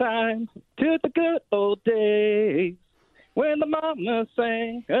back time to the good old days when the mama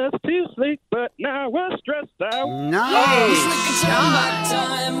sang us to sleep, but now we're stressed out. Nice. Wish we could turn back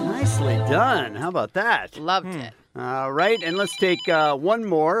time. Nicely done. How about that? Loved it. All right, and let's take one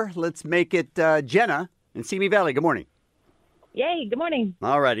more. Let's make it Jenna in Simi Valley. Good morning. Yay, good morning.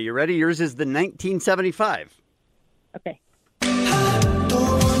 All right, are you ready? Yours is the 1975. Okay.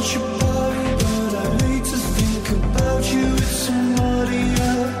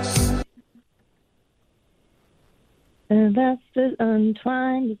 That's the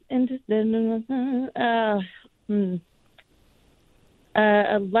untwined, interested in a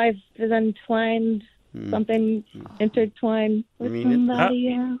life is untwined, something intertwined with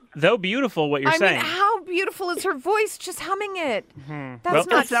somebody else. Though beautiful, what you're I saying. mean, how beautiful is her voice just humming it? That's Well, not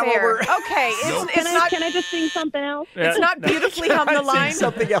that's not what fair. we're- Okay, it's not. Can I just sing something else? It's not beautifully hum the line.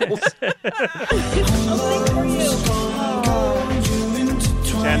 Something else.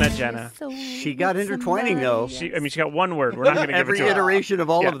 Jenna. She got intertwining, though. She got one word. We're not going to give it Every to her. iteration of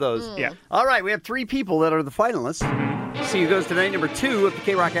all of those. Yeah. All right, we have 3 people that are the finalists. See who goes to night number 2 of the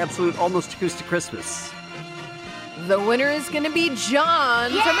K-Rock Absolute Almost Acoustic Christmas. The winner is going to be John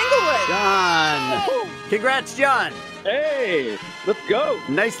from Inglewood. John. Congrats, John. Hey, let's go.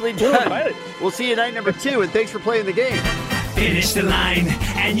 Nicely We're done. excited. We'll see you night number 2, and thanks for playing the game. Finish the line,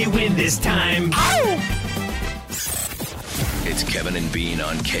 and you win this time. It's Kevin and Bean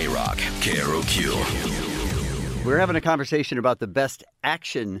on K-Rock, KROQ. We're having a conversation about the best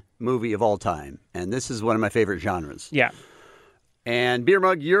action movie of all time, and this is one of my favorite genres. Yeah. And Beer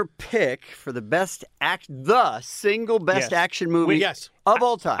Mug, your pick for the single best action movie of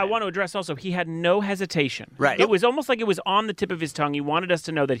all time. I want to address also, he had no hesitation. Right. It was almost like it was on the tip of his tongue. He wanted us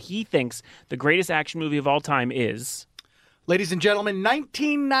to know that he thinks the greatest action movie of all time is... Ladies and gentlemen,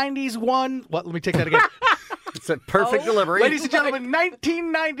 1990s one... What? Let me take that again. It's a perfect delivery. Ladies and gentlemen,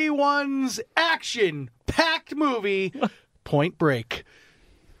 1991's action-packed movie, Point Break.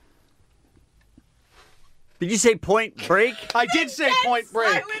 Did you say Point Break? I did say Point Break.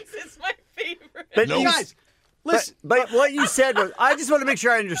 Silence is my favorite. But You guys, listen. But what you said was, I just want to make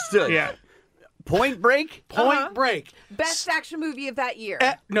sure I understood. Yeah. Point Break? Point Break. Best action movie of that year.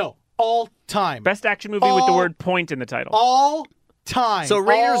 No, all time. Best action movie with the word point in the title. All time. So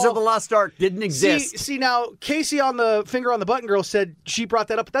Raiders of the Lost Ark didn't exist. See now, Casey on the Finger on the Button Girl said she brought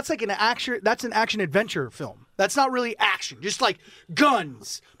that up, but that's like an action adventure film. That's not really action, just like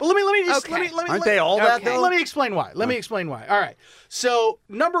guns. But let me Aren't they all that though? Let me explain why. All right. So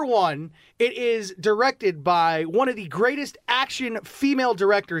number one, it is directed by one of the greatest action female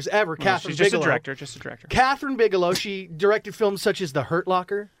directors ever, Catherine She's Bigelow. just a director. Catherine Bigelow. She directed films such as The Hurt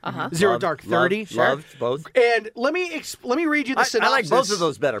Locker, Zero Dark 30. Loved both. And let me read you the synopsis. I like both of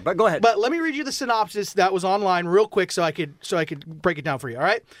those better, but go ahead. But let me read you the synopsis that was online real quick so I could break it down for you. All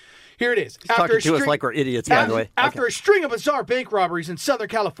right. Here it is. He's talking to us like we're idiots, by the way. After a string of bizarre bank robberies in Southern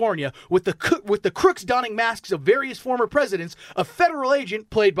California, with the crooks donning masks of various former presidents, a federal agent,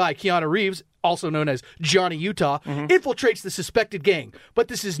 played by Keanu Reeves, also known as Johnny Utah, infiltrates the suspected gang. But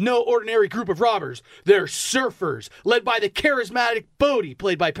this is no ordinary group of robbers. They're surfers, led by the charismatic Bodie,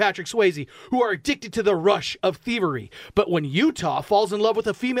 played by Patrick Swayze, who are addicted to the rush of thievery. But when Utah falls in love with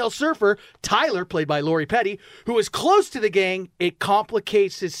a female surfer, Tyler, played by Lori Petty, who is close to the gang, it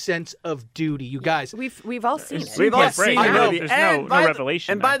complicates his sense of duty. You guys, we've all seen it. We've all seen I know. it. There's no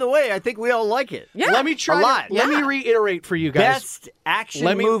revelation. And by the way, I think we all like it. Yeah. let me try a lot. Let me reiterate for you guys. Best action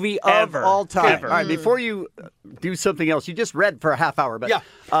movie of all time. All right, before you do something else, you just read for a half hour, but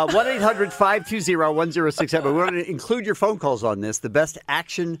 1-800-520-1067. We want to include your phone calls on this. The best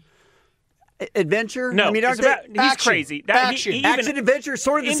action adventure? No, I mean, he's crazy. Action adventure,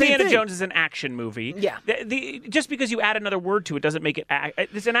 sort of the same Indiana thing. Jones is an action movie. Yeah. Just because you add another word to it doesn't make it.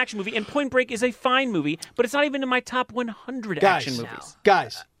 It's an action movie, and Point Break is a fine movie, but it's not even in my top 100 action movies.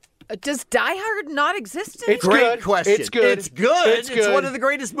 Guys. Does Die Hard not exist anymore? It's Great good. question. It's good. It's good. It's good. one of the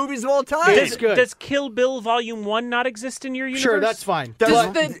greatest movies of all time. It's good. Does Kill Bill Volume 1 not exist in your universe? Sure, that's fine.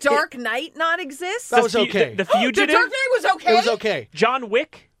 Does The Dark Knight not exist? That was okay. The Fugitive? The Dark Knight was okay? It was okay. John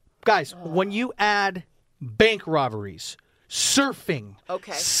Wick? Guys, when you add bank robberies, surfing,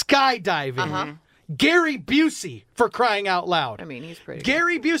 Okay. skydiving, Gary Busey, for crying out loud. I mean, he's pretty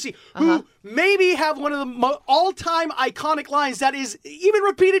Gary Busey, who maybe have one of the all-time iconic lines that is even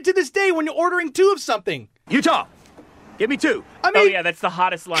repeated to this day when you're ordering two of something. Utah, give me two. I mean, Oh yeah, that's the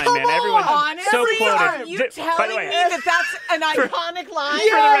hottest line, come man. Everyone's Honestly, so are quoted. you By telling the way, me that that's an iconic line?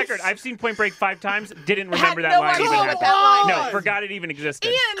 For the record, I've seen Point Break 5 times. Didn't remember that line even idea happened. that line No, was. forgot it even existed.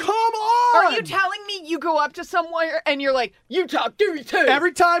 Ian, come on! Are you telling me you go up to somewhere and you're like, Utah, give me two?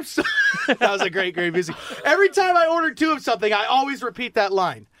 Every time, that was a great Gary Busey. Every time I order two of something, I always repeat that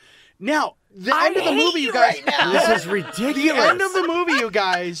line. Now, the end of the movie, you guys. This is ridiculous. The end of the movie, you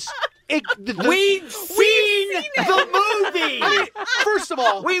guys. We've seen the movie. I mean, first of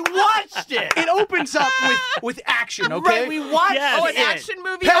all, we watched it. It opens up with action, okay? Right, we watched an action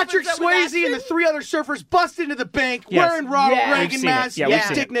movie. Patrick opens up with Swayze action? and the 3 other surfers bust into the bank Yes. wearing Ronald Yeah. We've Reagan seen it. masks Yeah, with we've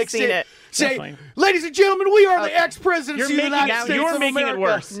seen Dick it. Nixon. Seen it. Say, Definitely. ladies and gentlemen, we are the ex-presidents You're of the making United it, States you're of making it America.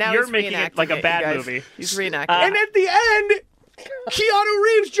 worse. Now You're he's making it like a reenacting bad you guys. movie. He's reenacting. And at the end, Keanu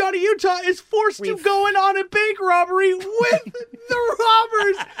Reeves, Johnny Utah, is forced to go in on a bank robbery with the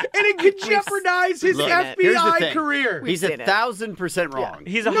robbers, and it could jeopardize his Look, here's the FBI thing. career. He's 1,000% wrong.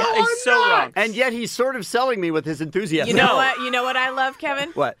 He's No, I'm so not. wrong. And yet he's sort of selling me with his enthusiasm. You know what? You know what I love, Kevin?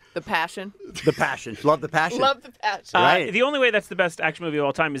 What? The passion. The passion. Love the passion. Love the passion. Right. The only way that's the best action movie of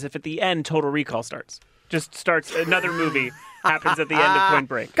all time is if at the end Total Recall starts. Just starts another movie happens at the end of Point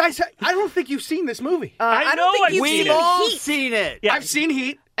Break. Guys, I don't think you've seen this movie. I don't think I've you've seen We've it. all Heat. seen it. Yeah. I've seen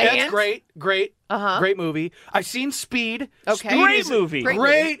Heat. And? That's great. Great movie. I've seen Speed. Okay. Speed Great is a movie.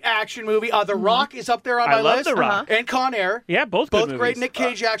 Great action movie. The Rock is up there on I my love list. The Rock. And Con Air. Yeah, both good movies. great Nick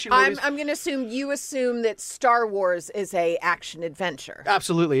Cage action movies. I'm going to assume you assume that Star Wars is a action adventure.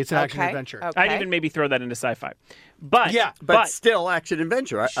 Absolutely, it's an action Okay. adventure. Okay. I'd even maybe throw that into sci-fi. But Yeah, But still action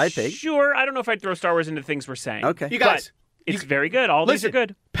adventure, I think. Sure, I don't know if I'd throw Star Wars into things we're saying. Okay. You guys, but it's very good. All these are listen,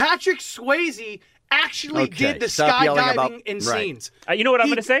 good. Patrick Swayze actually Okay, did the stop yelling skydiving about- in right. scenes. You know what I'm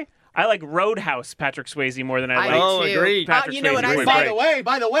going to say? I like Roadhouse Patrick Swayze more than I like. Oh, agreed. Patrick You know what Swayze I Point say? Break.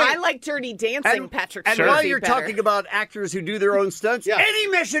 By the way, I like Dirty Dancing, Patrick And Swayze while you're better. talking about actors who do their own stunts, any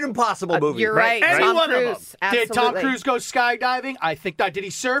Mission Impossible movie. You're right. Any Tom one Cruise. of them. Absolutely. did Tom Cruise go skydiving? I think not. Did he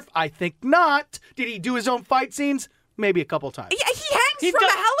surf? I think not. Did he do his own fight scenes? Maybe a couple times. Yeah, he hangs from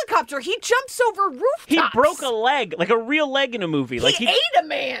a helicopter. He jumps over rooftops. He broke a leg, like a real leg in a movie. Like He ate a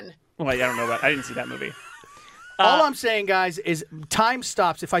man. Well, I don't know about. I didn't see that movie. All I'm saying, guys, is time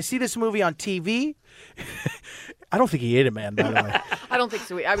stops. If I see this movie on TV, I don't think he ate a man, by the way. I don't think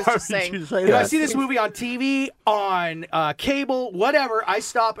so. I was just saying. If I see this movie on TV, on cable, whatever, I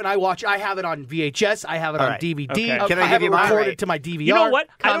stop and I watch. I have it on VHS. I have it on DVD. Okay. Can I have give it you mine? recorded to my DVR. You know what?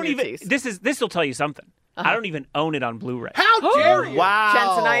 I Calm don't your even. teeth. This will tell you something. I don't even own it on Blu-ray. How dare you? Wow.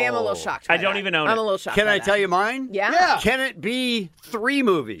 Jensen, I am a little shocked. I don't even own it. I'm a little shocked. Can by I that. tell you mine? Yeah. Can it be 3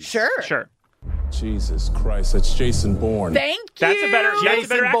 movies? Sure. Sure. Jesus Christ, that's Jason Bourne. Thank you. That's a better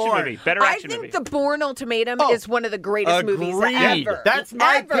Jason action Bourne. movie. Better action I think movie. The Bourne Ultimatum is one of the greatest movies Agreed. ever. That's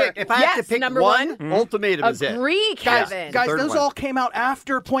my Ever. pick. If I have to Yes, pick number one, one. Ultimatum is it. Agree, Kevin. Guys, Third those one. all came out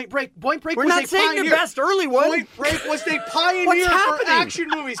after Point Break. Point Break We're was not a saying pioneer. the best early one. Point Break was a What's pioneer for happening? action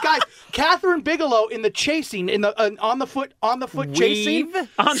movies. Guys, Catherine Bigelow in the chasing, in the on the foot chasing. On the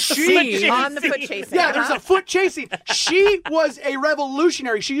foot chasing. Yeah, there's a foot chasing. She was a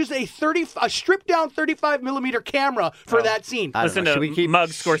revolutionary. She used a stripped down 35 millimeter camera for that scene. Listen to Mug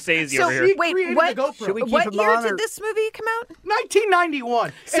Scorsese So over here. wait, created what? the GoPro. Should we keep What him year on, did or- this movie come out?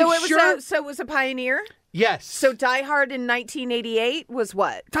 1991. So And it was. sure, So it was a pioneer. yes. So Die Hard in 1988 was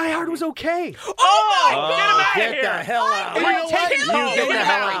what? Die Hard was okay. Oh, get him out of Get here! the hell out. And you know what? Get the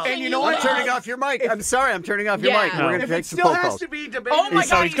hell out. And you know I'm what? turning off your mic. I'm sorry. I'm turning off your Yeah. mic. We're going to If take it some still phone has calls. to be debated. Oh my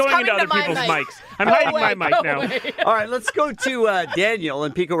So God, he's going coming into other to my people's mic. mics. I'm hiding away, my mic go now. away. All right, let's go to Daniel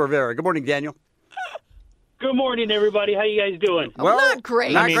in Pico Rivera. Good morning, Daniel. Good morning, everybody. How you guys doing? Well, not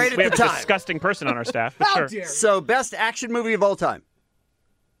great. Not I mean, great we at have the a time. disgusting person on our staff. But How sure. dare you. So, best action movie of all time.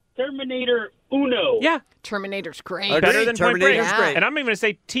 Terminator Uno. Yeah, Terminator's great. Agreed. better than Point Break. Terminator's great. And I'm even going to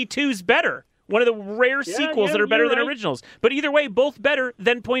say T2's better. One of the rare sequels yeah, that are better you're than right. originals. But either way, both better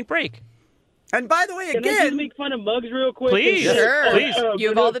than Point Break. And by the way, Can I just again, make fun of Muggs real quick? Please. Sure. Please. You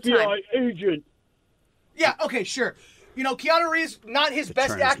have all the time. FBI agent. Yeah, okay, sure. You know, Keanu Reeves, not his best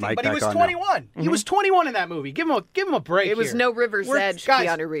turn his acting, mic but he back was on 21. He was 21 in that movie. Give him a break. It was here. no River's Edge, guys,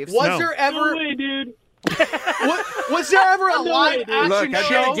 Keanu Reeves. Was No. there ever No way, dude. was there ever a No live way, dude. action look, I'm show?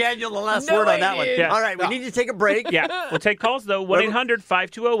 giving Daniel the last No word way, on that one. dude. Yeah. All right, we need to take a break. Yeah, we'll take calls though.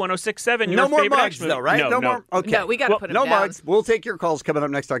 1-800-520-1067. Your No more favorite mugs, action movie. though, right? No, more. Okay. No, we got to put him no down. mugs. We'll take your calls coming up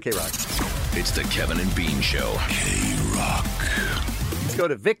next on K-Rock. It's the Kevin and Bean Show. K-Rock. Let's go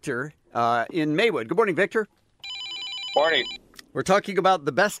to Victor in Maywood. Good morning, Victor. Morning. We're talking about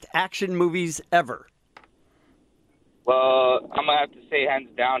the best action movies ever. Well, I'm going to have to say hands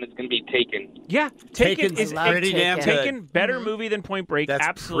down it's going to be Taken. Yeah, Taken's is pretty damn good. Taken better movie than Point Break. That's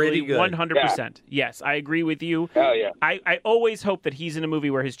Absolutely, pretty good. 100%. Yes, I agree with you. Hell yeah. I always hope that he's in a movie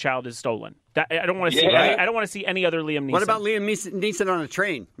where his child is stolen. I don't want to see. Yeah. I don't want to see any other Liam Neeson. What about Liam Neeson on a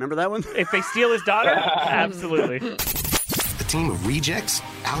train? Remember that one? if they steal his daughter? Absolutely. A team of rejects,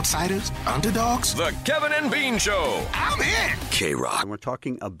 outsiders, underdogs. The Kevin and Bean Show. I'm in. K-Rock. And we're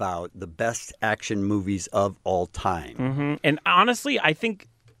talking about the best action movies of all time. And honestly, I think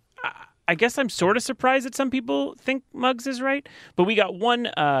I guess I'm sort of surprised that some people think Muggs is right. But we got one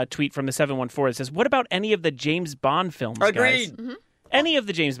tweet from the 714 that says, what about any of the James Bond films, Agreed. guys? Any of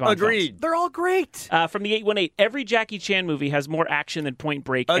the James Bond Agreed. films. They're all great. From the 818, every Jackie Chan movie has more action than Point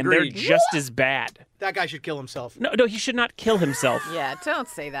Break, and they're just as bad. That guy should kill himself. No, he should not kill himself. Yeah, don't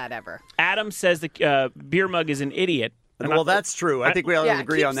say that ever. Adam says the beer mug is an idiot. Well, that's true. I think we all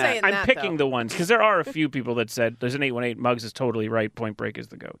agree on that. I'm picking the ones, because there are a few people that said, there's an 818, Muggs is totally right, Point Break is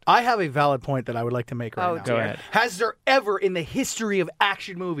the GOAT. I have a valid point that I would like to make right now. Go ahead. Has there ever, in the history of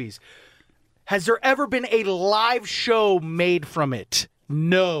action movies, has there ever been a live show made from it?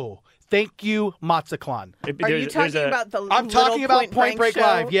 No. Thank you, Matzaklan. Are you talking about the I'm talking about Point Break show?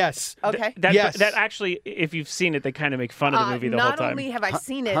 Live, yes. Okay. That actually, if you've seen it, they kind of make fun of the movie the whole time. Not only have I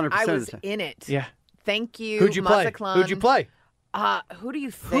seen it, I was in it. Yeah. Thank you, Who'd you play? Matzaklan. Who'd you play? Who do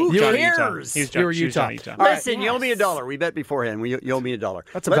you think? Who Johnny cares? You were Utah. Listen, you owe me $1. We bet beforehand. You owe me $1.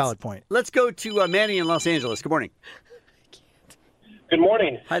 That's a valid point. Let's go to Manny in Los Angeles. Good morning. Good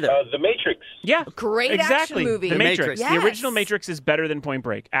morning. Hi there. The Matrix. Yeah. Great exactly. action movie. The Matrix. Yes. The original Matrix is better than Point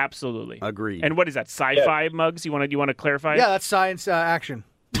Break. Absolutely. Agreed. And what is that? Sci-fi, Muggs? You want to clarify? Yeah, that's science action.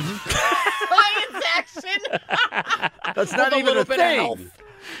 Science action. That's not even a thing.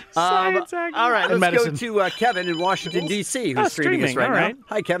 Science action. All right, And let's go medicine. to Kevin in Washington, D.C., who's streaming us right all right. now.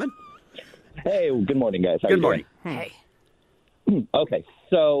 Hi, Kevin. Hey, good morning, guys. How Good you morning. doing? Hey. Okay,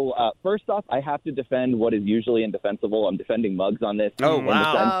 so first off, I have to defend what is usually indefensible. I'm defending Muggs on this. Oh, in the wow.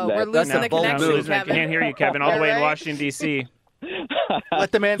 sense that- We're losing the connection, Kevin. Can't hear you, Kevin. All the way in Washington, D.C.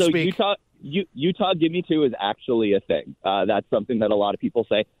 Let the man so speak. Utah Give Me Two is actually a thing. That's something that a lot of people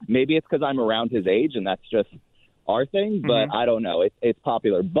say. Maybe it's because I'm around his age and that's just our thing, but I don't know. It's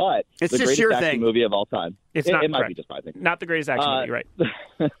popular, but It's the just greatest your action thing. movie of all time. It's it not might be correct. just my thing. Not the greatest action movie,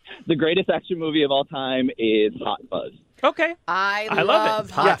 right? The greatest action movie of all time is Hot Fuzz. Okay. I love love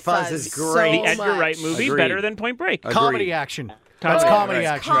it. Hot Fuzz is great. The Edgar Wright movie, Agreed. better than Point Break. Comedy action. That's comedy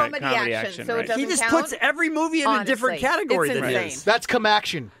action. Comedy Comedy action. action, So right. it doesn't He just count? puts every movie in a different Honestly, category it's than insane. his. That's come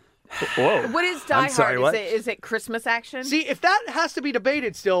action. Whoa. What is Die sorry, Hard? what? Is it Christmas action? See, if that has to be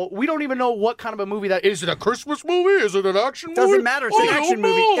debated still, we don't even know what kind of a movie that is. Is it a Christmas movie? Is it an action movie? Doesn't matter. It's an I action don't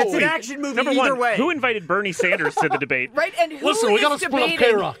movie. know. It's an action movie Number either one, way. who invited Bernie Sanders to the debate? Right, and who Listen, we is got to split up debating?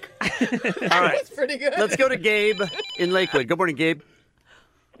 K-Rock. All right. That's pretty good. Let's go to Gabe in Lakewood. Good morning, Gabe.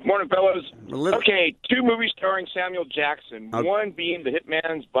 Morning, fellas. little- Okay, two movies starring Samuel Jackson. Okay. One being The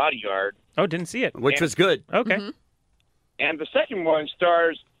Hitman's Bodyguard, Oh, didn't see it. Which was good. Okay. and the second one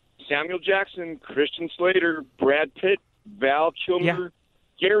stars Samuel Jackson, Christian Slater, Brad Pitt, Val Kilmer,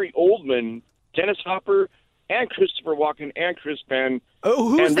 Gary Oldman, Dennis Hopper, and Christopher Walken and Chris Penn. Oh,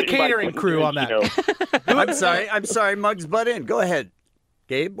 who's and the written by catering Quentin crew on that? Tarantino. I'm sorry, Muggs butt in. Go ahead.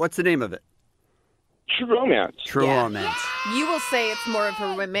 Gabe, what's the name of it? True Romance. True Romance. You will say it's more of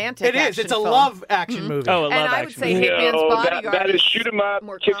a romantic It is. action It's a film. love action movie. Oh, a love And I would action say movie. Hitman's No, Bodyguard. that is shoot 'em up,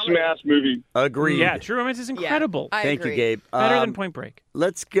 more kick some comedy. ass movie. Agreed. Yeah, True Romance is incredible. I Thank agree. you, Gabe. Better than Point Break.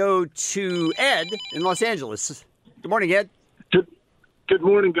 Let's go to Ed in Los Angeles. Good morning, Ed. Good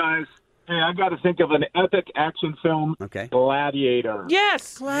morning, guys. Hey, I got to think of an epic action film. Okay. Gladiator.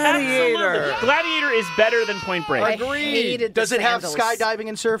 Yes, Gladiator. absolutely. Gladiator is better than Point Break. I hated Does the it have sandals. skydiving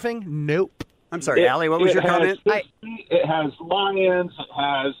and surfing? Nope. I'm sorry, Allie, what was your comment? It has lions, it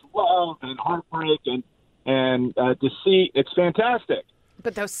has love and heartbreak and deceit. It's fantastic.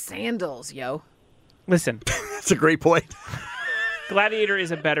 But those sandals, yo. Listen, That's a great point. Gladiator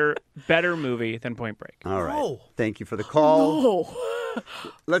is a better movie than Point Break. All right. Thank you for the call.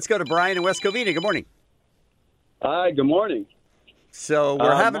 Let's go to Brian in West Covina. Good morning. Hi, good morning. So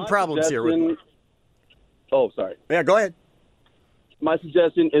we're having my problems here with. suggestion- Oh, sorry. Yeah, go ahead. My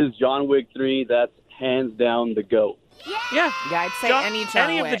suggestion is John Wick 3. That's hands down the GOAT. Yeah. Yeah, I'd say any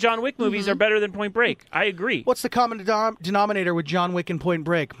John of the John Wick movies are better than Point Break. I agree. What's the common denominator with John Wick and Point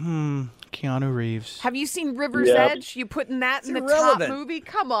Break? Keanu Reeves. Have you seen River's Yep. Edge? You putting that in the irrelevant. top movie?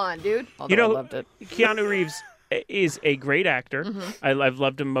 Come on, dude. Although You know, I loved it. Keanu Reeves is a great actor. I've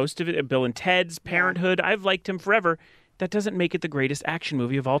loved him most of it. Bill and Ted's, Parenthood. I've liked him forever. That doesn't make it the greatest action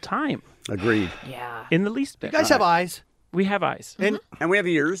movie of all time. Agreed. Yeah. In the least bit. You guys have eyes. We have eyes. And we have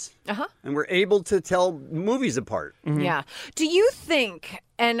ears. Uh-huh. And we're able to tell movies apart. Yeah. Do you think,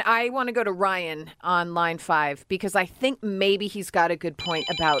 and I want to go to Ryan on line 5, because I think maybe he's got a good point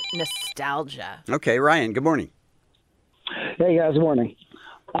about nostalgia. Okay, Ryan, good morning. Hey guys, good morning.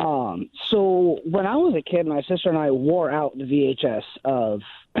 So when I was a kid, my sister and I wore out the VHS of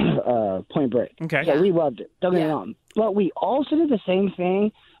Point Break. Okay. So we loved it. Don't get me wrong. But we also did the same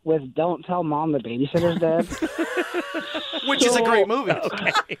thing with "Don't Tell Mom the Babysitter's Dead," which is a great movie.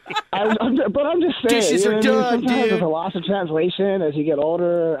 Okay. But I'm just saying, Dishes are done, sometimes dude. there's a loss of translation as you get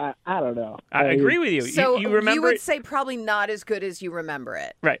older. I don't know. I agree with you. So you remember would it? say probably not as good as you remember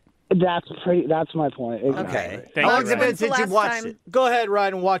it. Right. That's my point. Exactly. Okay. Thank How you, long's it Ryan. been since you watched it? Go ahead,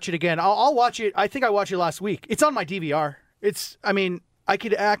 Ryan, and watch it again. I'll watch it. I think I watched it last week. It's on my DVR. I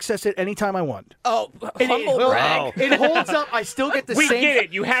could access it anytime I want. Oh, humble brag. It holds up. I still get the We same. get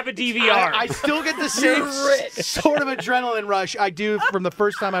it. You have a DVR. I still get the same sort of adrenaline rush I do from the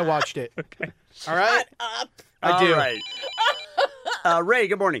first time I watched it. Okay. All right? I do. All right. Ray,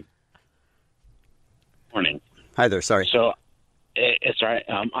 good morning. Morning. Hi there. Sorry. So, it's all right.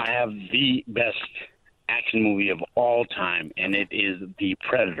 I have the best action movie of all time, and it is The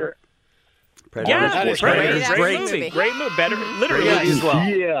Predator. Yeah, That is Predator's great. movie. Great movie. Better, literally. Great movie as well.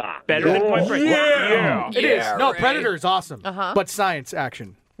 Yeah. Better than Point Break. Yeah. It is. No, Predator is awesome. Uh-huh. But science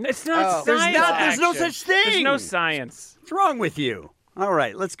action. It's not There's science. there's no action. such thing. There's no science. What's wrong with you? All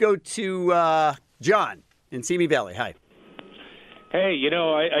right, let's go to John in Simi Valley. Hi. Hey,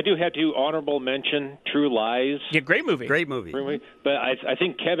 I do have to honorable mention True Lies. Yeah, great movie. Great movie. But I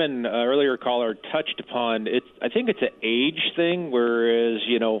think Kevin, earlier caller, touched upon it. I think it's an age thing, whereas,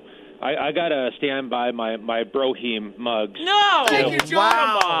 I got to stand by my Brohim mugs. No! Thank you, John.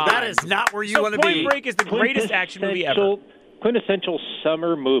 Wow, that is not where you want to be. Point Break is the greatest action movie ever. Quintessential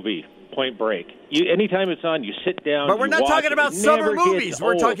summer movie, Point Break. Anytime it's on, you sit down. But we're you not watch talking it. about It summer never gets movies.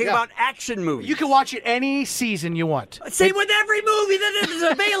 We're old. talking about action movies. You can watch it any season you want. Same with every movie that is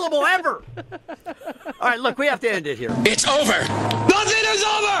available ever. All right, look, we have to end it here. It's over. Nothing is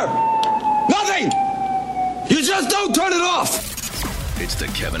over. Nothing. You just don't turn it off. It's the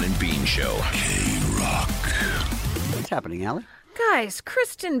Kevin and Bean Show. K-Rock. What's happening, Allie? Guys,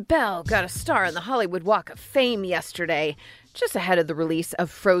 Kristen Bell got a star on the Hollywood Walk of Fame yesterday, just ahead of the release of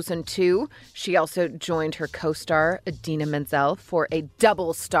Frozen 2. She also joined her co-star, Idina Menzel, for a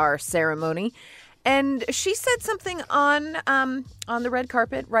double star ceremony. And she said something on the red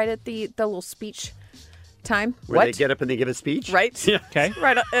carpet right at the little speech time. Where they get up and they give a speech? Right. Yeah. Okay.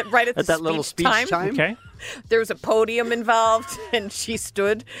 Right at the that little speech time? Okay. There was a podium involved, and she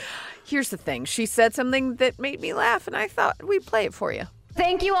stood. Here's the thing. She said something that made me laugh, and I thought we'd play it for you.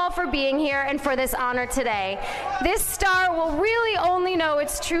 Thank you all for being here and for this honor today. This star will really only know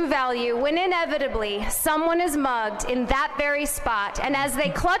its true value when inevitably someone is mugged in that very spot, and as they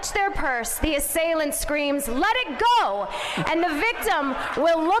clutch their purse, the assailant screams, "Let it go!" And the victim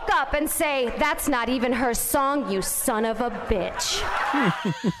will look up and say, "That's not even her song, you son of a bitch."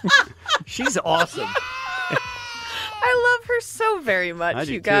 She's awesome. I love her so very much, I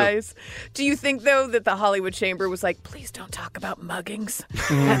do you too. guys. Do you think, though, that the Hollywood Chamber was like, please don't talk about muggings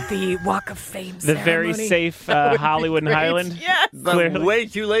at the Walk of Fame The ceremony? very safe Hollywood and great. Highland. Yes. But Clearly. way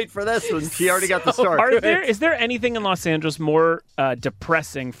too late for this one. She already got the start. Is there anything in Los Angeles more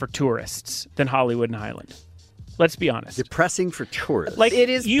depressing for tourists than Hollywood and Highland? Let's be honest. Depressing for tourists. Like It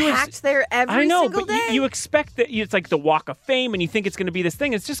is packed there every I know, single but day. you expect that it's like the Walk of Fame, and you think it's going to be this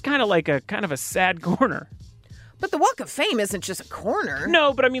thing. It's just kind of like a sad corner. But the Walk of Fame isn't just a corner.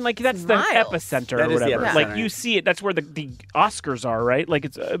 No, but I mean, like that's the Miles. epicenter That or is the whatever. epicenter, Like right. you see it. That's where the Oscars are, right? Like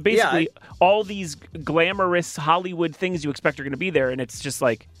it's basically all these glamorous Hollywood things you expect are going to be there, and it's just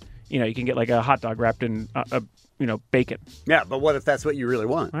like, you can get like a hot dog wrapped in bacon. Yeah, but what if that's what you really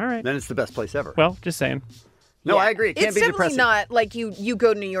want? All right. Then it's the best place ever. Well, just saying. No, I agree. It can't It's be definitely depressing. not like you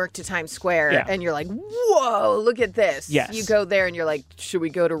go to New York to Times Square Yeah. and you're like, whoa, look at this. Yes. You go there and you're like, should we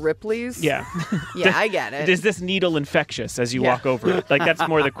go to Ripley's? Yeah. Yeah, I get it. Is this needle infectious as you Yeah. walk over it? Like that's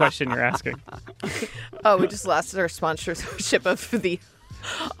more the question you're asking. Oh, we just lost our sponsorship of the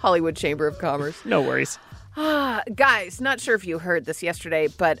Hollywood Chamber of Commerce. No worries. Guys, not sure if you heard this yesterday,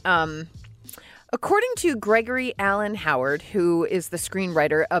 but according to Gregory Allen Howard, who is the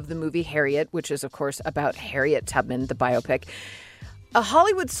screenwriter of the movie Harriet, which is, of course, about Harriet Tubman, the biopic, a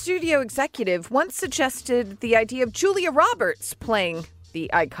Hollywood studio executive once suggested the idea of Julia Roberts playing the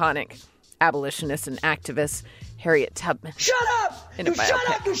iconic abolitionist and activist Harriet Tubman. Shut up! In a You shut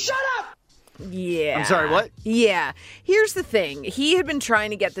biopic. up! You shut up! Yeah. I'm sorry, what? Yeah. Here's the thing. He had been trying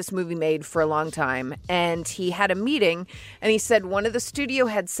to get this movie made for a long time, and he had a meeting, and he said one of the studio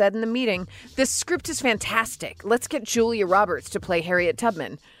heads said in the meeting, "This script is fantastic. Let's get Julia Roberts to play Harriet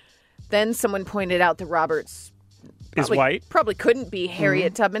Tubman." Then someone pointed out that Roberts probably couldn't be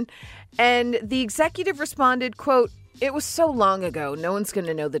Harriet Tubman, and the executive responded, quote, "It was so long ago, no one's going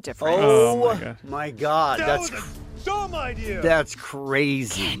to know the difference." Oh, my God. That's dumb idea. That's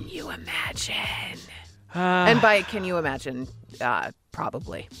crazy. Can you imagine? And by can you imagine,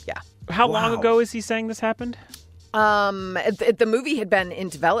 probably, yeah. How long ago is he saying this happened? The movie had been in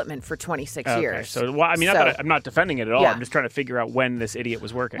development for 26 years. So, well, I mean, I'm not defending it at all. Yeah. I'm just trying to figure out when this idiot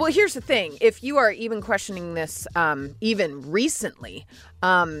was working. Well, here's the thing. If you are even questioning this even recently,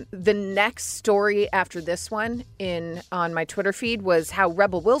 the next story after this one on my Twitter feed was how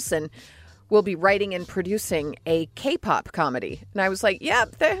Rebel Wilson will be writing and producing a K-pop comedy. And I was like,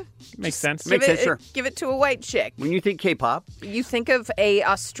 yep, makes sense. Makes sense, sure. Give it to a white chick. When you think K-pop, you think of a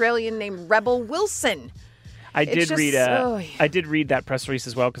Australian named Rebel Wilson. I did read that press release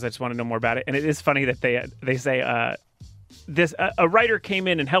as well because I just want to know more about it. And it is funny that they say a writer came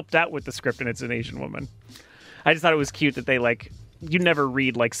in and helped out with the script, and it's an Asian woman. I just thought it was cute that they you never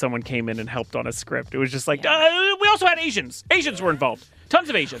read like someone came in and helped on a script. It was just like we also had Asians. Asians were involved. Tons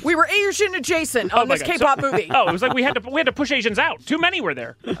of Asians. We were Asian adjacent on this K-pop movie. Oh, it was like we had to push Asians out. Too many were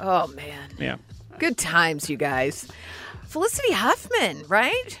there. Oh man. Yeah. Good times, you guys. Felicity Huffman,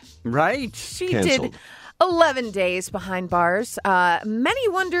 right? Right. She Canceled. did 11 days behind bars. Many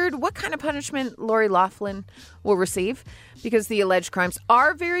wondered what kind of punishment Lori Loughlin will receive because the alleged crimes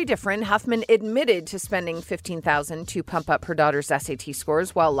are very different. Huffman admitted to spending $15,000 to pump up her daughter's SAT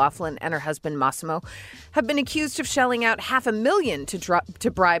scores, while Loughlin and her husband Massimo have been accused of shelling out $500,000 to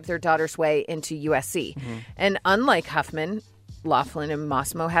bribe their daughter's way into USC. Mm-hmm. And unlike Huffman, Loughlin and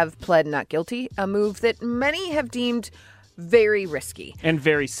Massimo have pled not guilty, a move that many have deemed very risky. And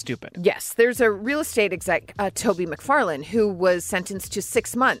very stupid. Yes. There's a real estate exec, Toby McFarlane, who was sentenced to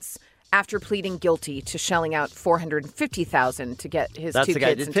 6 months after pleading guilty to shelling out $450,000 to get his two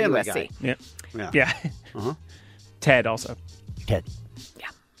kids into USC. Yeah. Uh-huh. Ted also. Ted.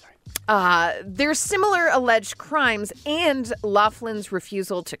 There's similar alleged crimes, and Loughlin's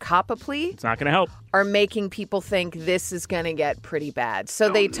refusal to cop a plea. It's not going to help. Are making people think this is going to get pretty bad. So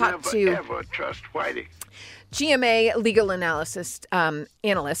they talked to ever trust Whitey. GMA legal analyst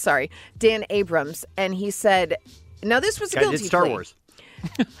Dan Abrams, and he said, "Now this was a guilty plea." Star Wars.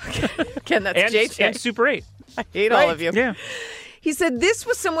 Ken, that's JJ. And Super 8. I hate all of you. Yeah. He said this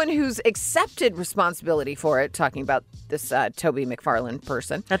was someone who's accepted responsibility for it, talking about this Toby McFarlane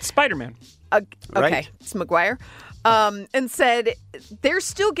person. That's Spider-Man. Okay, Right. it's McGuire. And said they're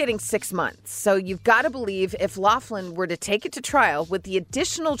still getting 6 months. So you've got to believe if Loughlin were to take it to trial with the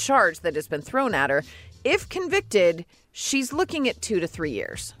additional charge that has been thrown at her, if convicted, she's looking at 2 to 3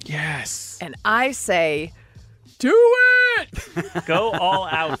 years. Yes. And I say, do it! Go all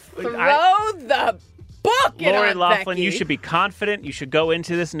out. Throw the book in Lori on Loughlin, Becky. you should be confident. You should go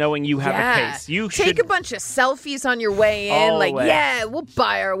into this knowing you have a case. You Take should a bunch of selfies on your way in. All the Like, way. yeah, we'll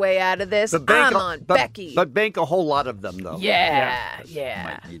buy our way out of this. I'm on Becky. But bank a whole lot of them, though. Yeah.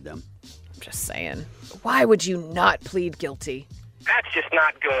 Might need them. I'm just saying. Why would you not plead guilty? That's just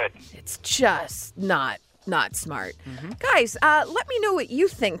not good. It's just not smart. Guys, let me know what you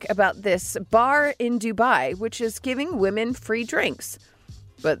think about this bar in Dubai, which is giving women free drinks.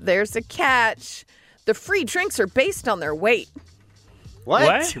 But there's a catch. The free drinks are based on their weight.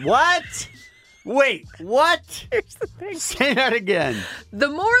 What? Wait, what? Here's the thing. Say that again. The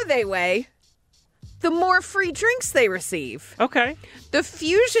more they weigh, the more free drinks they receive. Okay. The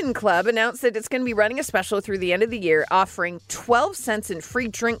Fusion Club announced that it's going to be running a special through the end of the year, offering 12 cents in free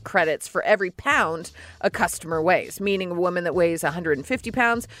drink credits for every pound a customer weighs, meaning a woman that weighs 150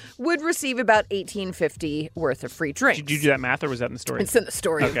 pounds would receive about $18.50 worth of free drinks. Did you do that math, or was that in the story? It's in the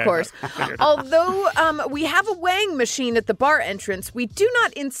story, Okay. of course. Although we have a weighing machine at the bar entrance, we do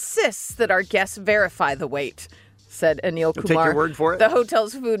not insist that our guests verify the weight, said Anil I'll Kumar, take your word for it. the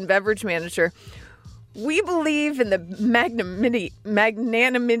hotel's food and beverage manager. We believe in the magnanimity,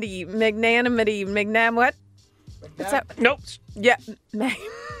 what? What's that? Nope. Yeah.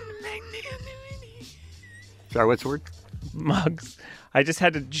 Sorry, what's the word? Mugs. I just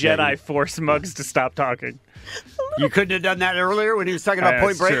had to Jedi force Mugs to stop talking. You couldn't have done that earlier when he was talking about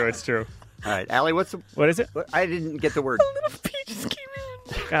Point Break? It's true. All right, Allie, what is it? I didn't get the word. A little pea just came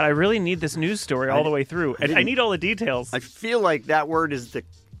in. God, I really need this news story all the way through. I need all the details. I feel like that word is the...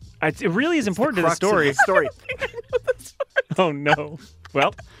 It really is important to the crux of story. the story. Oh, no.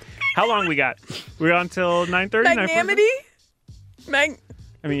 Well, how long we got? We're on till 9:30? Magnanimity? I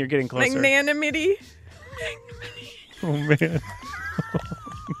mean, you're getting closer. Magnanimity? Oh, man.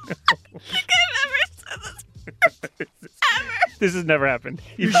 This has never happened.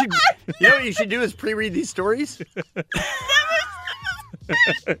 You should. You know what you should do is pre-read these stories?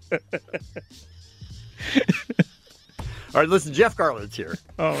 All right, listen, Jeff Garland's here.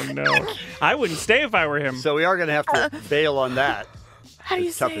 Oh, no. I wouldn't stay if I were him. So we are going to have to bail on that. How do you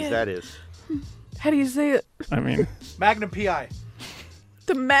as tough say as it? that is. How do you say it? I mean... Magnum PI.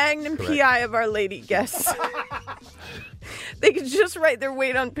 The Magnum Correct. PI of our lady guests. They could just write their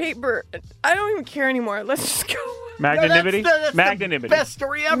weight on paper. I don't even care anymore. Let's just go. Magnanimity? That's Magnanimity. the best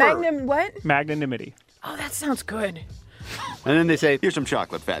story ever. Magnum what? Magnanimity. Oh, that sounds good. And then they say, here's some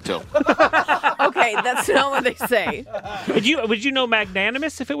chocolate, Fatso. Okay, that's not what they say. Would you know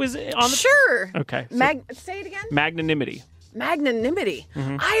magnanimous if it was on the... Sure. Okay. So Say it again. magnanimity. Magnanimity.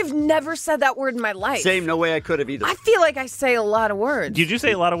 Mm-hmm. I have never said that word in my life. same, no way I could have either. I feel like I say a lot of words. You do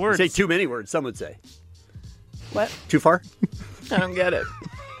say a lot of words. Say too many words, some would say. What? Too far? I don't get it.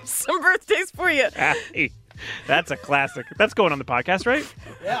 Some birthdays for you. Hey, that's a classic. That's going on the podcast, right?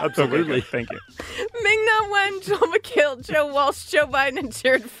 Yeah, absolutely. Okay, thank you. Ming-Na Wen, Joel McHale, Joe Walsh, Joe Biden, and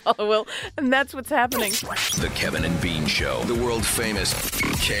Jared Falwell. And that's what's happening. The Kevin and Bean Show. The world famous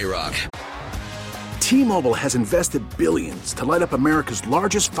K-Rock. T-Mobile has invested billions to light up America's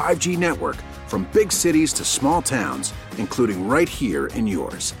largest 5G network, from big cities to small towns, including right here in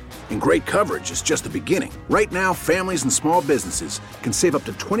yours. And great coverage is just the beginning. Right now, families and small businesses can save up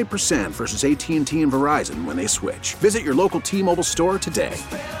to 20% versus AT&T and Verizon when they switch. Visit your local T-Mobile store today.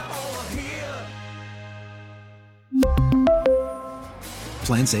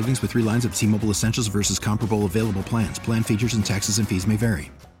 Plan savings with 3 lines of T-Mobile Essentials versus comparable available plans. Plan features and taxes and fees may vary.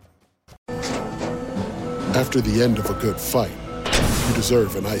 After the end of a good fight, you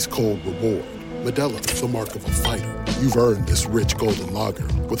deserve an ice-cold reward. Modelo is the mark of a fighter. You've earned this rich golden lager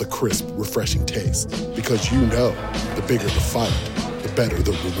with a crisp, refreshing taste. Because you know, the bigger the fight, the better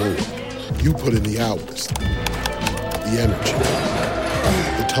the reward. You put in the hours, the energy,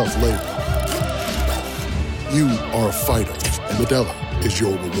 the tough labor. You are a fighter, and Modelo is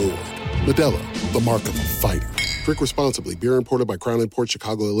your reward. Modelo, the mark of a fighter. Drink responsibly. Beer imported by Crown Imports,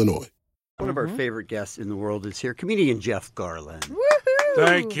 Chicago, Illinois. One of our favorite guests in the world is here, comedian Jeff Garlin. Woohoo!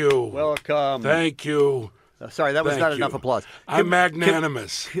 Thank you. Welcome. Thank you. Sorry, that was not enough applause. I'm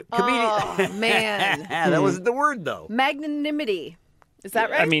magnanimous. Oh, man. That wasn't the word, though. Magnanimity. Is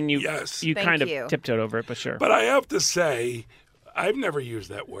that right? I mean, you Thank kind of you. tiptoed over it, but sure. But I have to say, I've never used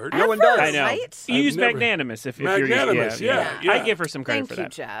that word. No one does. I know. Right? You use magnanimous if you're Magnanimous, yeah. I give her some credit Thank for you,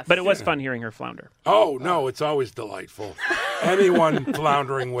 that. Jeff. But it was fun hearing her flounder. Oh, no, it's always delightful. Anyone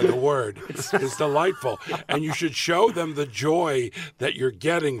floundering with a word is delightful. And you should show them the joy that you're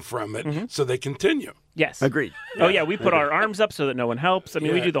getting from it so they continue. Yes. Agreed. Oh, yeah, we put our arms up so that no one helps. I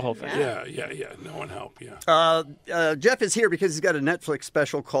mean, we do the whole thing. Yeah. No one help, yeah. Jeff is here because he's got a Netflix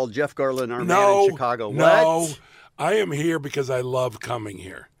special called Jeff Garlin, Our Man No, in Chicago. no. What? I am here because I love coming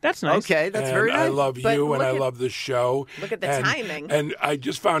here. That's nice. Okay, that's And very nice. I love But you, and look I at- love the show. Look at the And- timing. And I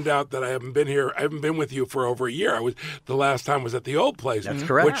just found out that I haven't been here. I haven't been with you for over a year. The last time was at the old place. That's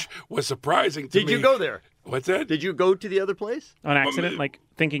correct. Which was surprising to me. Did you go there? What's that? Did you go to the other place? On accident, like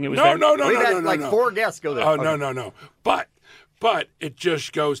thinking it was No, there? no, no, We've no, had no, no, like no. 4 guests go there. Oh, Okay. no. But it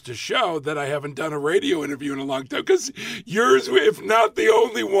just goes to show that I haven't done a radio interview in a long time, because yours, if not the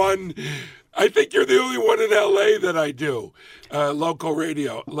only one, I think you're the only one in L.A. that I do, local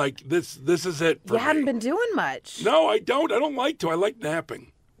radio. Like, this is it for You me. haven't been doing much. No, I don't. I don't like to. I like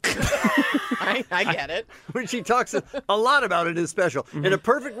napping. I get it. Which he talks a lot about in his special. In a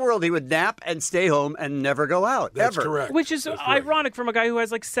perfect world, he would nap and stay home and never go out. That's ever. correct. Which is That's right. ironic from a guy who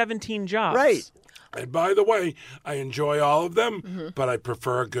has like 17 jobs. Right. And by the way, I enjoy all of them, but I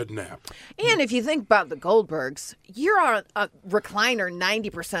prefer a good nap. And if you think about the Goldbergs, you're on a recliner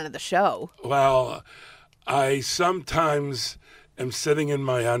 90% of the show. Well, I sometimes am sitting in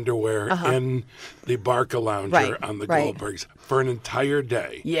my underwear in the Barca Lounger Right, on the right. Goldbergs for an entire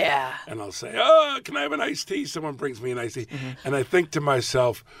day. Yeah. And I'll say, "Oh, can I have an iced tea?" Someone brings me an iced tea. And I think to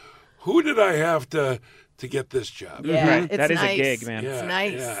myself, who did I have to get this job? Yeah, Right. it's That is a nice. gig, man. It's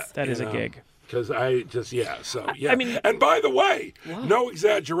nice. That is a gig. Because I just, so, yeah. I mean- and by the way, no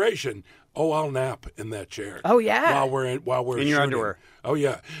exaggeration. Oh, I'll nap in that chair. Oh, yeah. While we're In your shooting. underwear. Oh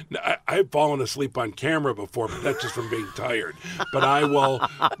yeah. I've fallen asleep on camera before, but that's just from being tired. But I will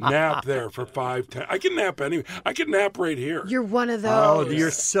nap there for 5-10. I can nap anywhere. I can nap right here. You're one of those. Oh,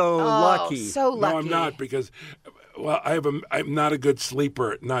 you're so lucky. So lucky. No, I'm not, because I'm not a good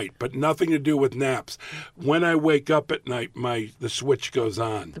sleeper at night, but nothing to do with naps. When I wake up at night, the switch goes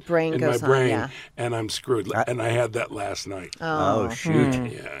on. The brain in goes my on, brain, yeah. and I'm screwed. And I had that last night. Oh, shoot.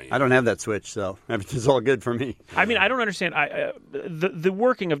 Yeah. I don't have that switch, so everything's all good for me. I mean, I don't understand. The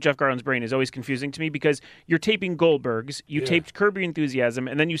working of Jeff Garlin's brain is always confusing to me, because you're taping Goldbergs, you taped Curb Your Enthusiasm,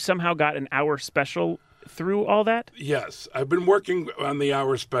 and then you somehow got an hour special through all that? Yes. I've been working on the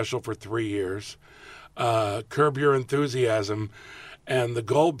hour special for 3 years. Curb Your Enthusiasm. And the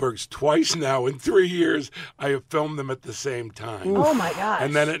Goldbergs, twice now in 3 years, I have filmed them at the same time. Oh, my gosh.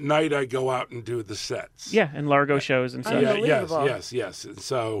 And then at night, I go out and do the sets. Yeah, and Largo shows and stuff. Yes. And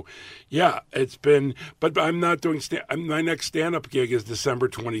so, yeah, it's been, but I'm not doing, my next stand-up gig is December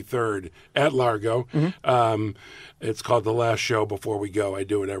 23rd at Largo. It's called The Last Show Before We Go. I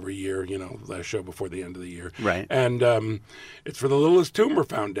do it every year, last show before the end of the year. Right. And it's for the Littlest Tumor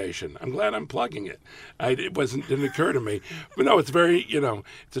Foundation. I'm glad I'm plugging it. It didn't occur to me. But no, it's very,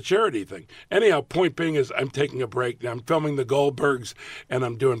 it's a charity thing. Anyhow, point being is I'm taking a break. I'm filming the Goldbergs, and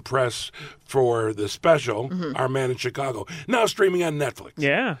I'm doing press for the special, Our Man in Chicago, now streaming on Netflix.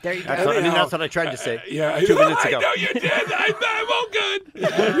 Yeah. There you go. That's what I tried to say 2 minutes ago. I know you did. I'm all good.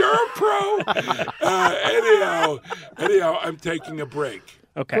 You're a pro. Anyhow, I'm taking a break.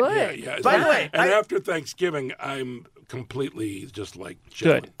 Okay. Good. Yeah. By the way, and after Thanksgiving, I'm completely just like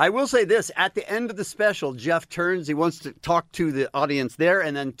chilling. Good. I will say this. At the end of the special, Jeff turns. He wants to talk to the audience there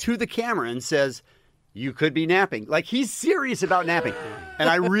and then to the camera and says, you could be napping. Like, he's serious about napping. And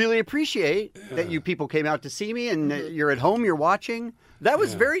I really appreciate that you people came out to see me and you're at home, you're watching. That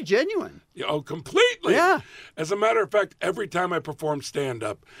was very genuine. Oh, completely. Yeah. As a matter of fact, every time I perform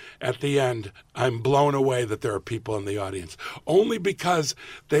stand-up, at the end, I'm blown away that there are people in the audience. Only because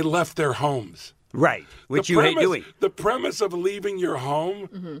they left their homes. Right. Which you hate doing. The premise of leaving your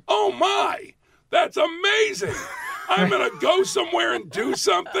home, oh my, that's amazing. I'm going to go somewhere and do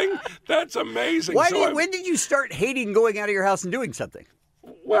something. That's amazing. When did you start hating going out of your house and doing something?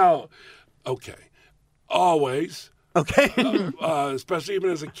 Well, okay. Always. Okay. Especially even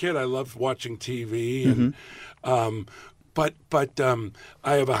as a kid, I loved watching TV. And, but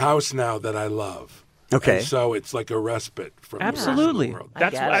I have a house now that I love. Okay. And so it's like a respite from Absolutely. the rest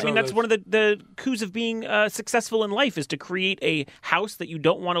of the world. That's one of the coups of being successful in life is to create a house that you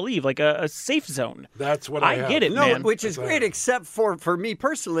don't want to leave, like a safe zone. That's what I have. get it, man. Which is great, except for me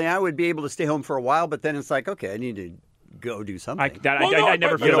personally, I would be able to stay home for a while, but then it's like, okay, I need to go do something. I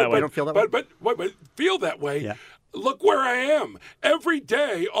never feel that way. You don't feel that way? But feel that way. Yeah. Look where I am. Every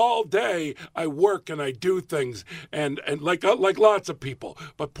day, all day, I work and I do things, and like lots of people.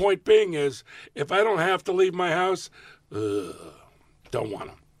 But point being is, if I don't have to leave my house, don't want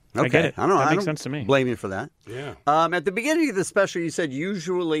to. Okay. I get it. I don't know. That I makes don't sense to me. Blame you for that. Yeah. At the beginning of the special, you said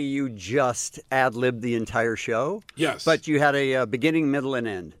usually you just ad-lib the entire show. Yes. But you had a beginning, middle, and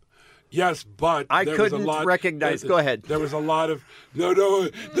end. Yes, but I there couldn't was a lot, recognize. Go ahead. There was a lot of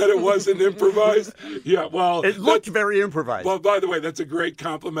that it wasn't improvised. Yeah, well, it looked very improvised. Well, by the way, that's a great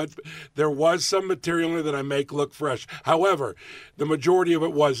compliment. There was some material in it that I make look fresh. However, the majority of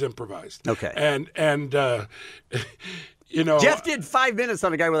it was improvised. Okay. And Jeff did 5 minutes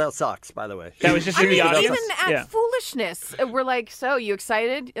on a guy without socks. By the way, that was just in the audience. Even at Foolishness, we're like, so you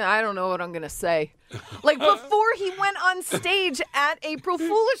excited? I don't know what I'm gonna say. Like before he went on stage at April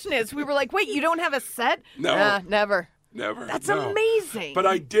Foolishness, we were like, wait, you don't have a set? No, never. Never. That's no. amazing. But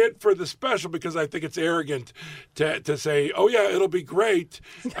I did for the special because I think it's arrogant to say, oh yeah, it'll be great.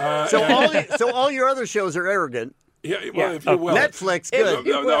 So all your other shows are arrogant. Yeah, well, if you will. Netflix, good.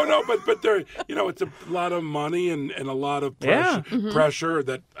 No, but there, it's a lot of money and a lot of pressure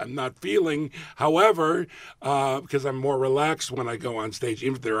that I'm not feeling. However, because I'm more relaxed when I go on stage,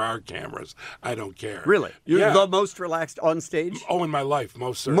 even if there are cameras, I don't care. Really? You're the most relaxed on stage? Oh, in my life,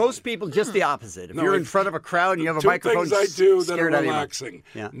 most certainly. Most people, just the opposite. If you're in front of a crowd and you have a microphone, two things I do that are scared out of you. relaxing.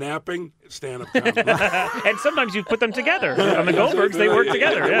 Yeah. Napping, stand-up comedy. And sometimes you put them together. On the Goldbergs, they work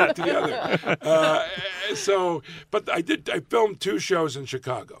together. They Yeah. work together. But I filmed 2 shows in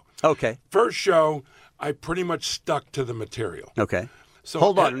Chicago. Okay. First show, I pretty much stuck to the material. Okay. So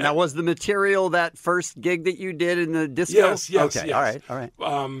hold on. Now, was the material that first gig that you did in the disco? Yes. Okay. Yes. All right.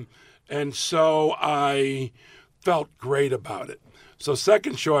 And so I felt great about it. So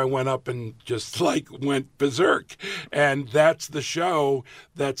second show, I went up and just went berserk. And that's the show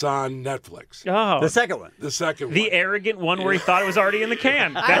that's on Netflix. Oh. The second one. The second one. The arrogant one where he thought it was already in the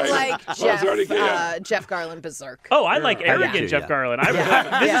can. I like Jeff Garland Berserk. Oh, I like arrogant Jeff Garland.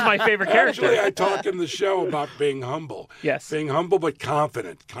 This is my favorite character. Actually, I talk in the show about being humble. Yes. Being humble but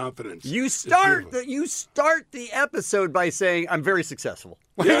confident. Confidence. You start the episode by saying, I'm very successful.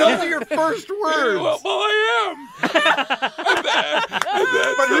 Yeah. Those are your first words. Well, I am.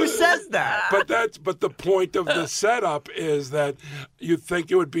 But who says that? But the point of the setup is that you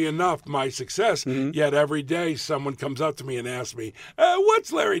think it would be enough, my success, yet every day someone comes up to me and asks me,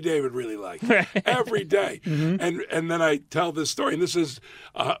 what's Larry David really like? Every day. And then I tell this story, and this is,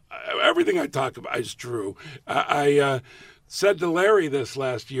 everything I talk about is true. I said to Larry this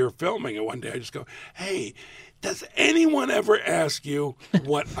last year filming, and one day I just go, hey, does anyone ever ask you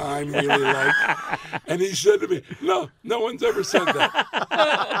what I'm really like? And he said to me, no one's ever said that.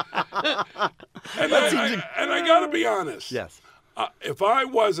 And I got to be honest. Yes. If I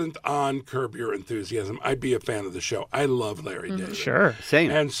wasn't on Curb Your Enthusiasm, I'd be a fan of the show. I love Larry David. Sure. Same.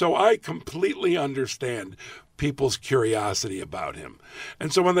 And so I completely understand people's curiosity about him.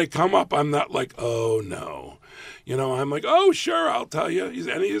 And so when they come up, I'm not like, oh, no. I'm like, oh, sure, I'll tell you. He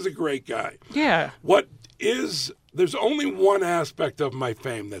is a great guy. Yeah. There's only one aspect of my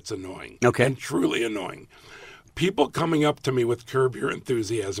fame that's annoying. Okay. And truly annoying. People coming up to me with Curb Your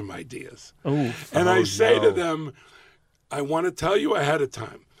Enthusiasm ideas. Ooh. And I say to them, I want to tell you ahead of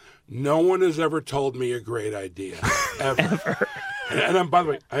time, no one has ever told me a great idea, ever. And by the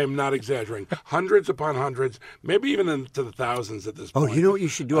way, I am not exaggerating. Hundreds upon hundreds, maybe even into the thousands at this point. Oh, you know what you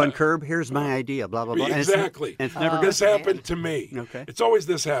should do on Curb? Here's my idea, blah, blah, blah. Exactly. And it's never this happened to me. Okay. It's always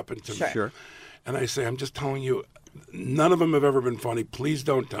this happened to me. Sure. And I say, I'm just telling you, none of them have ever been funny. Please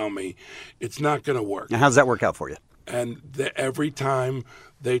don't tell me. It's not going to work. Now, how does that work out for you? And every time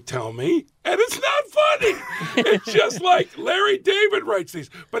they tell me, and it's not funny. It's just like Larry David writes these.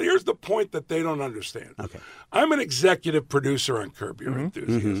 But here's the point that they don't understand. Okay. I'm an executive producer on Curb Your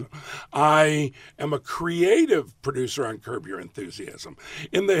Enthusiasm. I am a creative producer on Curb Your Enthusiasm.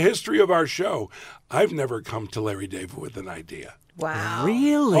 In the history of our show, I've never come to Larry David with an idea. Wow.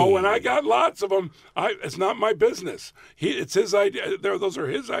 Really? Oh, and I got lots of them. It's not my business. It's his idea. Those are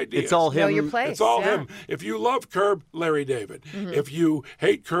his ideas. It's all him. Know your place. It's all him. If you love Curb, Larry David. If you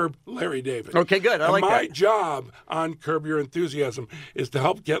hate Curb, Larry David. Okay, good. I like my that. job on Curb Your Enthusiasm is to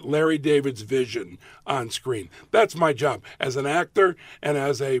help get Larry David's vision on screen. That's my job as an actor and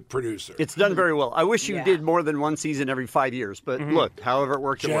as a producer. It's done very well. I wish you did more than one season every 5 years, but look, however it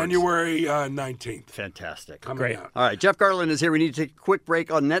works, January 19th. Fantastic. Coming out. All right, Jeff Garlin is here. We need to take a quick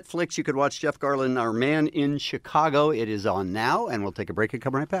break on Netflix. You could watch Jeff Garlin, Our Man in Chicago. It is on now, and we'll take a break and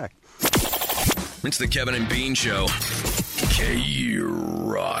come right back. It's the Kevin and Bean Show.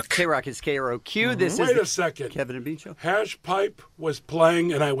 K-Rock. K-Rock is KROQ. This Wait is a second. Kevin and Bean Show. Hash Pipe was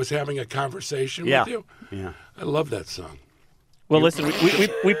playing, and I was having a conversation with you. Yeah. I love that song. Well, listen,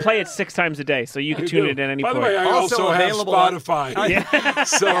 we play it 6 times a day, so you can tune it at any point. point. By the way, I also have Spotify.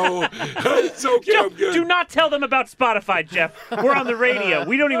 So it's okay. Jeff, I'm good. do not tell them about Spotify, Jeff. We're on the radio.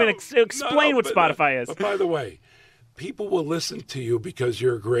 We don't even explain what Spotify is. But by the way, people will listen to you because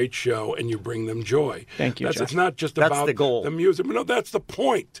you're a great show and you bring them joy. Thank you, Jeff. It's not just That's about the goal. the music. No, that's the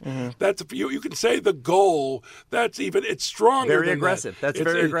point. That's you can say the goal. It's stronger. Very than aggressive. That. That's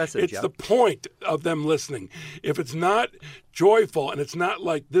very aggressive, It's Jeff. the point of them listening. If it's not joyful and it's not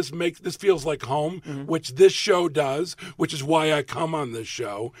like this feels like home, which this show does, which is why I come on this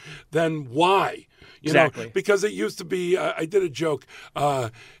show, then why? You know, because it used to be. I did a joke.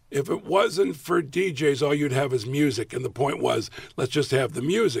 If it wasn't for DJs, all you'd have is music. And the point was, let's just have the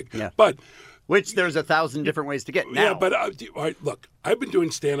music. Yeah. But which there's 1,000 different ways to get now. Yeah, but look, I've been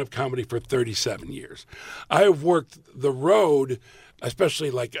doing stand-up comedy for 37 years. I have worked the road, especially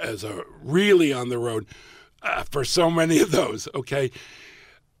like as a really on the road, for so many of those, okay?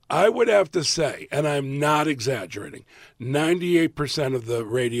 I would have to say, and I'm not exaggerating, 98% of the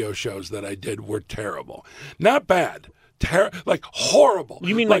radio shows that I did were terrible. Not bad. Like horrible.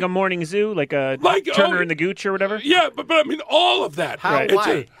 You mean like a Morning Zoo, like a Turner and the Gooch or whatever? Yeah, but I mean all of that. How?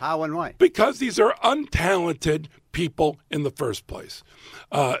 Why? How and why? Because these are untalented people in the first place.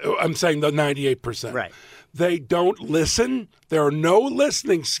 I'm saying the 98%. Right. They don't listen. There are no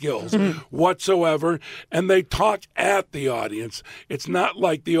listening skills whatsoever, and they talk at the audience. It's not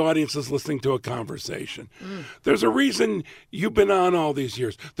like the audience is listening to a conversation. There's a reason you've been on all these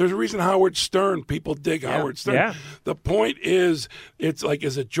years. There's a reason Howard Stern, people dig Howard Stern. Yeah. The point is, it's like,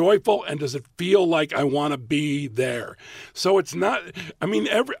 is it joyful, and does it feel like I want to be there? So it's not, I mean,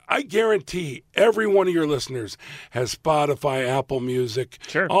 I guarantee every one of your listeners has Spotify, Apple Music,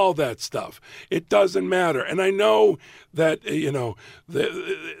 all that stuff. It doesn't matter. And I know that, you know,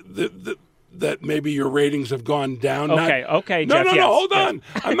 that maybe your ratings have gone down. Okay, No, Jeff, no, yes. hold on.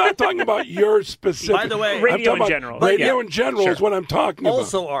 I'm not talking about your specific. By the way, radio in general. Radio in general is what I'm talking about.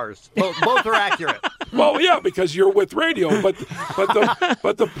 Also ours. Both are accurate. Well, yeah, because you're with radio. But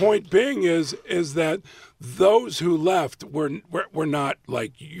the point being is that those who left were not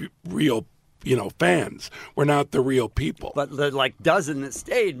like real, you know, fans. We're not the real people. But the dozen that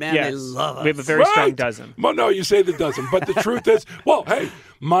stayed, man, they love us. We have a very strong dozen. Well, no, you say the dozen. But the truth is, well, hey,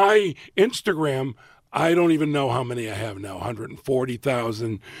 my Instagram, I don't even know how many I have now,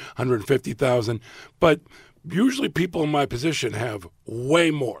 140,000, 150,000. But usually people in my position have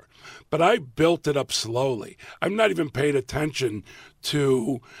way more. But I built it up slowly. I've not even paid attention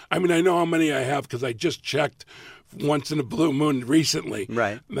to, I know how many I have because I just checked once in a blue moon recently.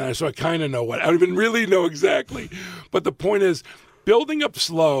 Right. So I kind of know what. I don't even really know exactly. But the point is, building up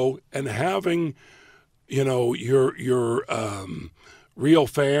slow and having, your real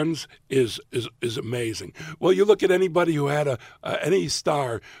fans is amazing. Well, you look at anybody who had any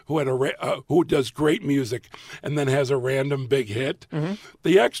star who had who does great music and then has a random big hit. Mm-hmm.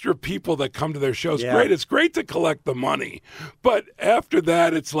 The extra people that come to their shows, great. It's great to collect the money, but after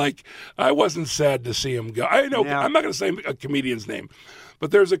that, it's like I wasn't sad to see him go. I know I'm not going to say a comedian's name. But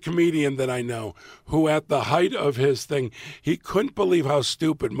there's a comedian that I know who, at the height of his thing, he couldn't believe how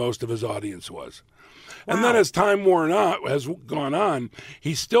stupid most of his audience was. And then as time has gone on,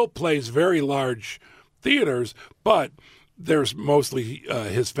 he still plays very large theaters, but there's mostly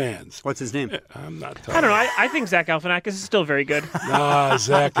his fans. What's his name? I'm not telling I don't know. I think Zach Galifianakis is still very good. Nah,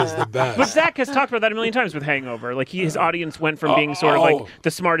 Zach is the best. But Zach has talked about that a million times with Hangover. Like, his audience went from being sort of like the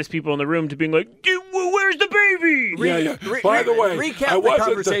smartest people in the room to being like, where's the baby? By the way, recap the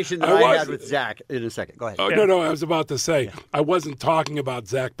conversation that I had with Zach in a second. Go ahead. Oh, no, I was about to say, I wasn't talking about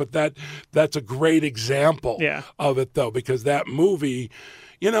Zach, but that's a great example of it, though, because that movie...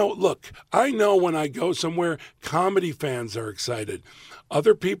 look, I know when I go somewhere, comedy fans are excited.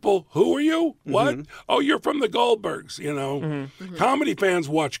 Other people, who are you? What? Mm-hmm. Oh, you're from the Goldbergs, Mm-hmm. Comedy fans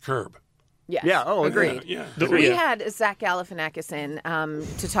watch Curb. Yes. Yeah. Oh, agreed. Yeah. We had Zach Galifianakis in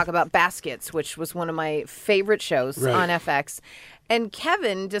to talk about Baskets, which was one of my favorite shows on FX. And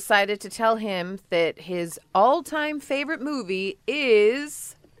Kevin decided to tell him that his all-time favorite movie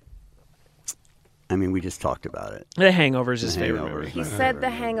is... we just talked about it. The Hangover is his favorite movie. He said The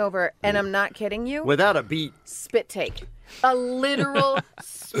Hangover, and I'm not kidding you. Without a beat. Spit take. A literal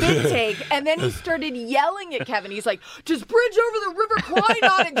spit take. And then he started yelling at Kevin. He's like, does Bridge Over the River Kwai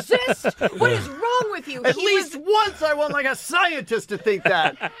not exist? What is wrong with you? At least once I want like a scientist to think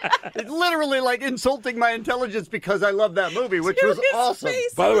that. It's literally like insulting my intelligence because I love that movie, which was awesome.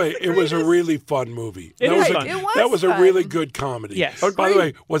 By the way, it was a really fun movie. It was fun. That was a really good comedy. Yes. By the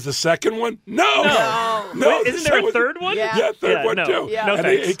way, was the second one? No. Wait, isn't there a third one? Yeah, third one too. Yeah. No, and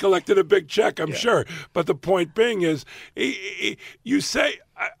he collected a big check, I'm sure. But the point being is, you say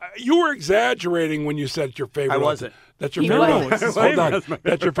you were exaggerating when you said it's your favorite. I wasn't. That's your favorite. Hold on.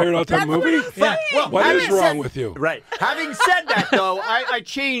 That's your favorite all-time movie? Yeah. Well, what is wrong with you? Right. Having said that, though, I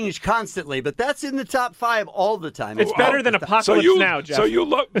change constantly, but that's in the top 5 all the time. It's better than Apocalypse Now, Jeff. So you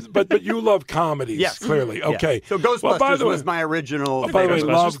love, but you love comedies. Yes, clearly. Okay. Yeah. So Ghostbusters was my original. By the way,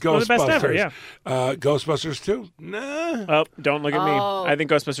 love Ghostbusters. One of the best ever. Yeah. Ghostbusters 2? Nah. Oh, don't look at me. I think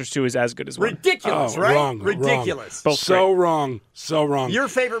Ghostbusters 2 is as good as 1. Ridiculous, right? Wrong. Ridiculous. Both so wrong. So wrong. Your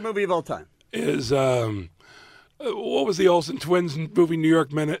favorite movie of all time is what was the Olsen twins movie, New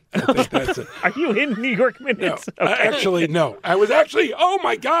York Minute? I think that's it. Are you in New York Minutes? No, actually, no. I was actually, oh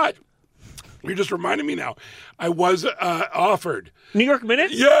my God. You just reminded me now. I was offered. New York Minute?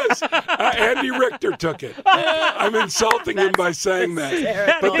 Yes. Andy Richter took it. I'm insulting him by saying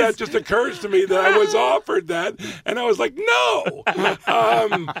that. But that just occurs to me that I was offered that, and I was like, no.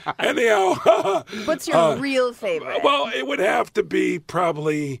 Anyhow. What's your real favorite? Well, it would have to be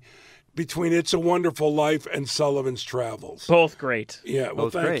probably between It's a Wonderful Life and Sullivan's Travels. Both great. Yeah, well,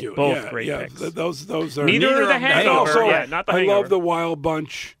 thank you. Both great picks. Those are... Neither are The Hangover. Not The Hangover. I love The Wild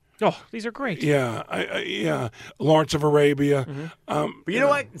Bunch. Oh, these are great. Yeah, Lawrence of Arabia. But you know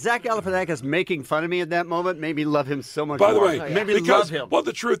what? Zach Galifianakis making fun of me at that moment made me love him so much more. By the way, made me love him. Well,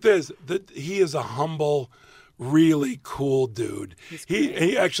 the truth is that he is a humble, really cool dude.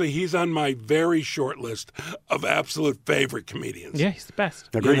 He's on my very short list of absolute favorite comedians. Yeah, he's the best.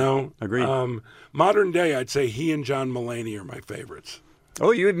 Agreed. Agreed. Modern day, I'd say he and John Mulaney are my favorites.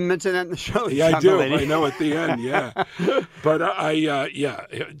 Oh, you even mentioned that in the show. Yeah, I do. Mulaney. I know at the end, yeah. But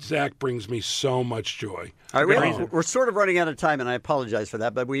Zach brings me so much joy. All right, we're sort of running out of time, and I apologize for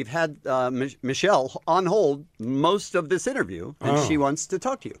that, but we've had Michelle on hold most of this interview, and she wants to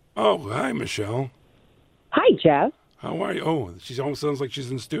talk to you. Oh, hi, Michelle. Hi, Jeff. How are you? Oh, she almost sounds like she's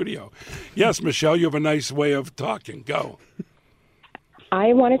in studio. Yes, Michelle, you have a nice way of talking. Go.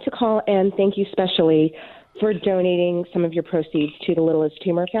 I wanted to call and thank you specially for donating some of your proceeds to the Littlest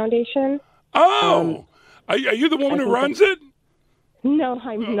Tumor Foundation. Oh, are you the woman who runs it? No,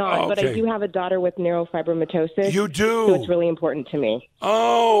 I'm not, but I do have a daughter with neurofibromatosis. You do? So it's really important to me.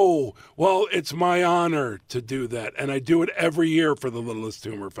 Oh, well, it's my honor to do that, and I do it every year for the Littlest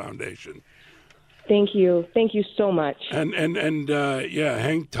Tumor Foundation. Thank you. Thank you so much. And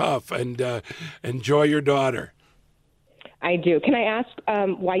hang tough and enjoy your daughter. I do. Can I ask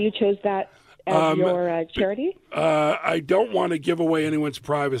why you chose that as your charity? I don't want to give away anyone's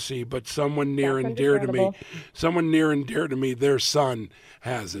privacy, but someone near and dear to me, their son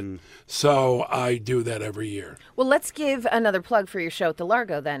has it. So I do that every year. Well, let's give another plug for your show at the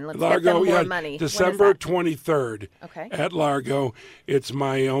Largo then. Let's get them more money. December 23rd Okay. at Largo. It's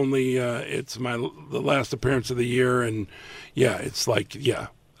my only, the last appearance of the year. And it's like,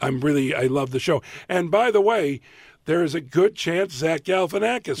 I love the show. And by the way, there is a good chance Zach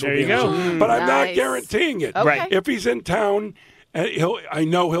Galifianakis will be There you on the show. go. But I'm not Nice. guaranteeing it. Okay. Right. If he's in town, I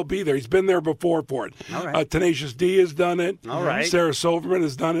know he'll be there. He's been there before for it. All right. Tenacious D has done it. All right. Sarah Silverman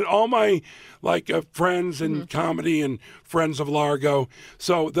has done it. All my friends in comedy and friends of Largo.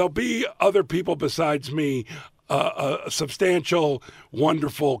 So there'll be other people besides me, substantial,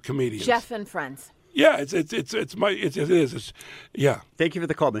 wonderful comedians. Jeff and friends. Yeah, it is. Yeah. Thank you for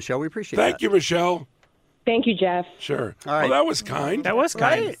the call, Michelle. We appreciate it. Thank you, Michelle. Thank you, Jeff. Sure. All right. Well, that was kind. That was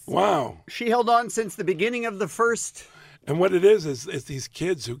kind. Right. Wow. She held on since the beginning of the first. And what it is these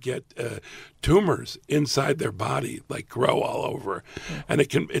kids who get tumors inside their body, like grow all over, and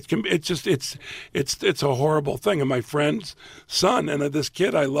it's a horrible thing. And my friend's son and this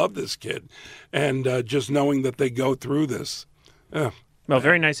kid, I love this kid, and just knowing that they go through this. Well,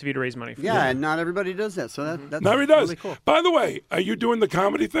 very nice of you to raise money for Yeah, them. and not everybody does that. So that's Now he does. really cool. By the way, are you doing the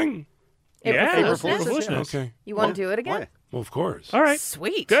comedy thing? April Fool's Foolishness. Day. Okay. You want to do it again? Why? Well, of course. All right.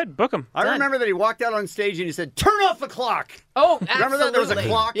 Sweet. Good. Book them. I remember that he walked out on stage and he said, "Turn off the clock." Oh, absolutely. Remember that there was a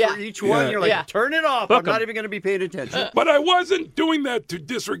clock for each one? Yeah. You're like, Yeah. "Turn it off. Book I'm not 'em. even going to be paying attention." But I wasn't doing that to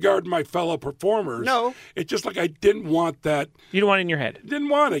disregard my fellow performers. No. It's just like I didn't want that. You don't want it in your head. Didn't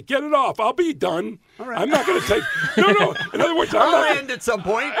want it. Get it off. I'll be done. All right. I'm not going to take. No. In other words, I'm I'll not. end at some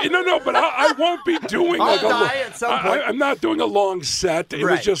point. No, but I won't be doing I'll like die at some point. I'm not doing a long set. It was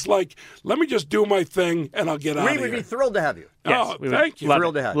Right. just like, let me just do my thing and I'll get out We of would here. be thrilled to have you. Oh, we would thank you. love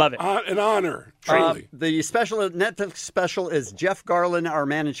Thrilled it. to have you. Love it. An honor, truly. The Netflix special is Jeff Garlin, Our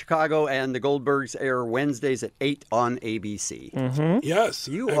Man in Chicago, and the Goldbergs air Wednesdays at 8 on ABC. Yes.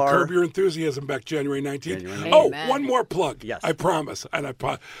 You and are- Curb Your Enthusiasm back January 19th. January 19th. Oh, Amen. one more plug. Yes. I promise. And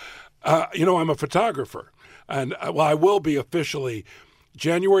I'm a photographer. And I will be officially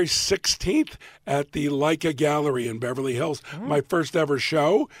January 16th at the Leica Gallery in Beverly Hills, my first ever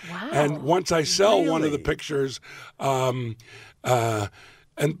show. Wow. And once I sell one of the Really? pictures, and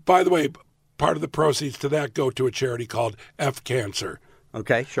by the way, part of the proceeds to that go to a charity called F Cancer.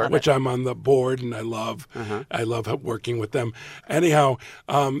 Okay, sure. Which I'm on the board and I love. I love working with them. Anyhow,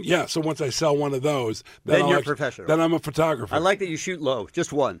 so once I sell one of those, Then I'll you're professional. Then I'm a photographer. I like that you shoot low.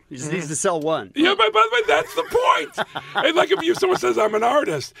 Just one. You just needs to sell one. Yeah, but by the way, that's the point. And like if someone says I'm an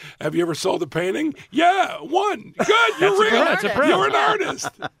artist, have you ever sold a painting? Yeah, one. Good, you're real. That's a pro. You're an artist.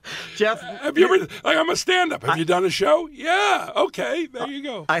 Jeff, Have you ever? Like I'm a stand-up. Have you done a show? Yeah. Okay, there you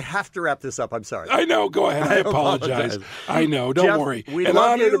go. I have to wrap this up. I'm sorry. I know. Go ahead. I apologize. I know. Don't Jeff, worry. We An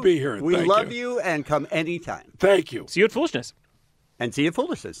love honor you. to be here. We Thank love you and come anytime. Thank you. See you at Foolishness. And see you at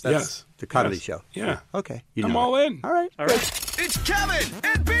Foolishness. That's Yes. the comedy Yes. show. Yeah. Okay. I'm all in. All right. All right. It's Kevin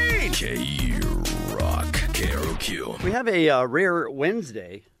and Bean. K-Rock, KROQ. We have a rare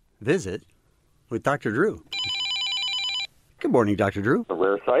Wednesday visit with Dr. Drew. Good morning, Dr. Drew. A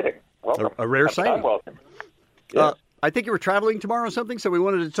rare sighting. Welcome. A rare sighting. I'm welcome. Yes. I think you were traveling tomorrow or something, so we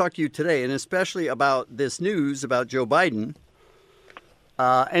wanted to talk to you today, and especially about this news about Joe Biden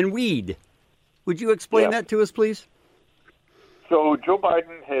and weed. Would you explain that to us, please? So Joe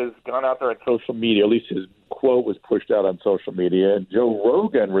Biden has gone out there on social media, at least his quote was pushed out on social media, and Joe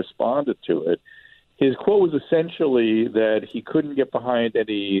Rogan responded to it. His quote was essentially that he couldn't get behind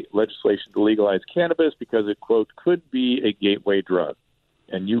any legislation to legalize cannabis because it, quote, could be a gateway drug.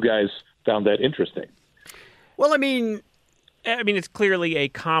 And you guys found that interesting. Well, I mean, it's clearly a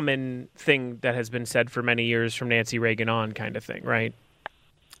common thing that has been said for many years from Nancy Reagan on, kind of thing, right?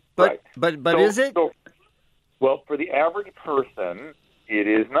 But So- is it? Well, for the average person, it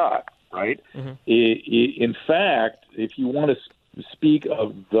is not, right? Mm-hmm. In fact, if you want to speak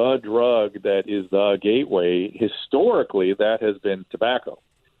of the drug that is the gateway, historically that has been tobacco.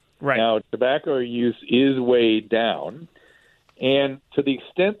 Right. Now, tobacco use is way down, and to the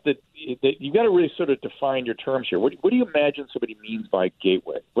extent that you got to really sort of define your terms here. What do you imagine somebody means by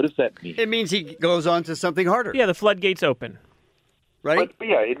gateway? What does that mean? It means he goes on to something harder. Yeah, the floodgates open. Right? But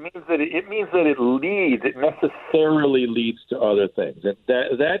yeah, it means that it necessarily leads to other things, and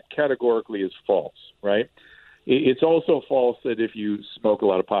that categorically is false, right? It's also false that if you smoke a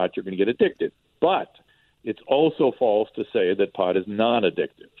lot of pot, you're going to get addicted. But it's also false to say that pot is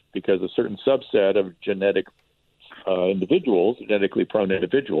non-addictive. because a certain subset of genetic individuals, genetically prone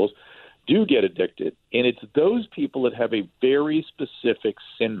individuals, do get addicted. And it's those people that have a very specific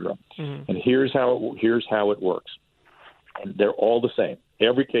syndrome. And here's how it works. And they're all the same.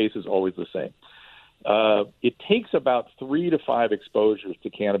 Every case is always the same. It takes about 3 to 5 exposures to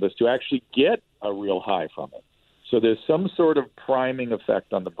cannabis to actually get a real high from it. So there's some sort of priming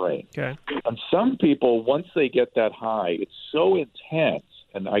effect on the brain. Okay. And some people, once they get that high, it's so intense.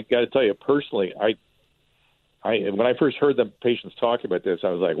 And I got to tell you, personally, I when I first heard the patients talking about this, I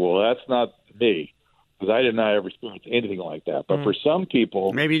was like, well, that's not me, because I did not ever experience anything like that. But for some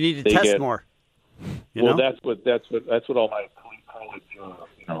people, maybe you need to test more. Well, that's what all my college,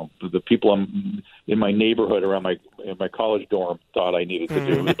 the people in my neighborhood around in my college dorm thought I needed to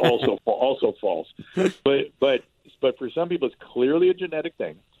do. It's also false. But for some people, it's clearly a genetic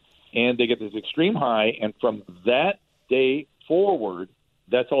thing, and they get this extreme high, and from that day forward,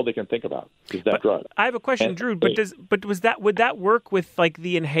 that's all they can think about is that drug. I have a question, Drew. But would that work with like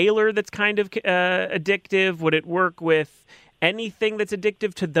the inhaler that's kind of addictive? Would it work with anything that's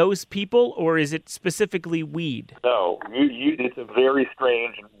addictive to those people, or is it specifically weed? No, it's a very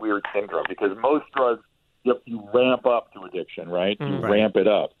strange and weird syndrome because most drugs you ramp up to addiction, right? You ramp it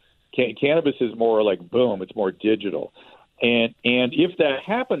up. Cannabis is more like boom; it's more digital. And if that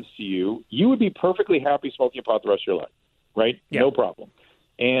happens to you, you would be perfectly happy smoking pot the rest of your life, right? Yeah. No problem.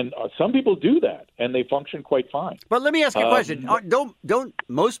 And some people do that, and they function quite fine. But let me ask you a question. Don't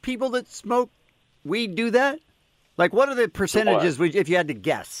most people that smoke weed do that? Like, what are the percentages, if you had to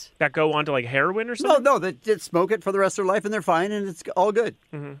guess? That go on to, like, heroin or something? No, that smoke it for the rest of their life, and they're fine, and it's all good.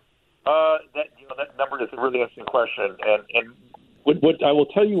 That number is a really interesting question. And what I will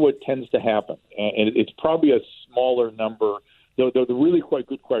tell you what tends to happen, and it's probably a smaller number, though the really quite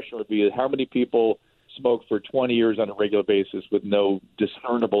good question would be how many people smoke for 20 years on a regular basis with no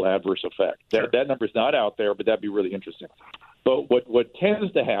discernible adverse effect. Sure. That number's not out there, but that'd be really interesting. But what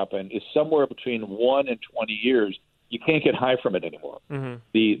tends to happen is somewhere between 1 and 20 years, you can't get high from it anymore.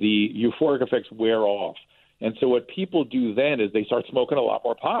 The euphoric effects wear off. And so what people do then is they start smoking a lot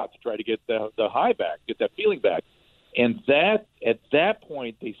more pot to try to get the high back, get that feeling back. And at that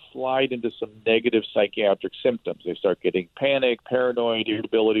point, they slide into some negative psychiatric symptoms. They start getting panic, paranoid,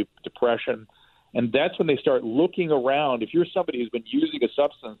 irritability, depression. And that's when they start looking around. If you're somebody who's been using a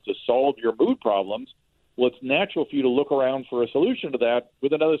substance to solve your mood problems, well, it's natural for you to look around for a solution to that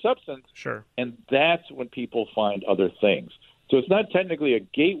with another substance. Sure. And that's when people find other things. So it's not technically a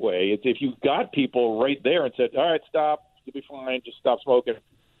gateway. It's if you've got people right there and said, all right, stop, you'll be fine, just stop smoking.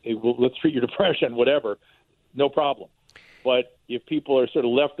 Hey, well, let's treat your depression, whatever, no problem. But if people are sort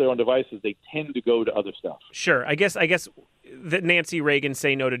of left their own devices, they tend to go to other stuff. Sure. I guess the Nancy Reagan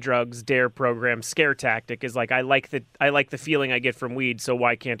Say No to Drugs DARE program scare tactic is like I like the feeling I get from weed, so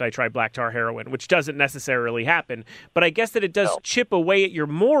why can't I try black tar heroin, which doesn't necessarily happen. But I guess that it does chip away at your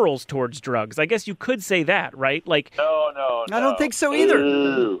morals towards drugs. I guess you could say that, right? Like No. I don't think so either.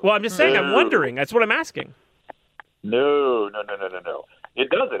 No. Well, I'm just saying, I'm wondering. That's what I'm asking. No. It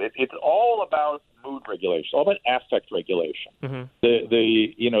doesn't. It's all about mood regulation, all about affect regulation.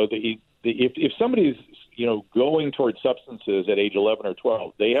 If somebody's going towards substances at age 11 or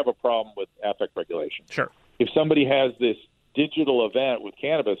 12, they have a problem with affect regulation. Sure. If somebody has this digital event with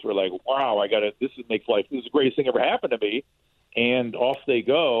cannabis, we're like, wow, this is the greatest thing ever happened to me, and off they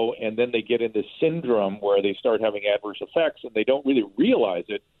go, and then they get in this syndrome where they start having adverse effects, and they don't really realize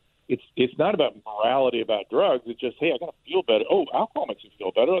it. It's not about morality about drugs. It's just, hey, I gotta feel better. Oh, alcohol makes me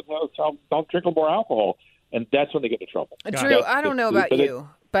feel better. I'll drink more alcohol, and that's when they get into trouble. Drew, I don't know about you,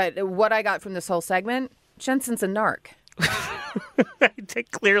 but what I got from this whole segment, Jensen's a narc.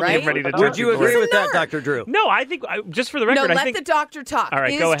 Clearly, right? I'm ready to. Would you agree with that, Dr. Drew? No, I think just for the record, no. I think Let the doctor talk. All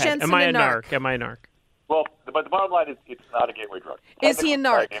right, is go ahead. Jensen Am I a narc? Am I a narc? Well, but the bottom line is it's not a gateway drug. Is he a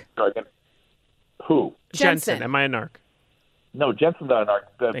narc? Who? Jensen. Am I a narc? No, Jensen's not a narc.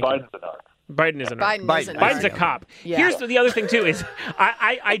 Biden's a narc. Biden is a narc. Biden's a cop. Yeah. Here's the other thing, too, is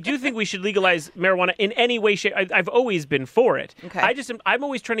I do think we should legalize marijuana in any way, shape. I've always been for it. Okay. I'm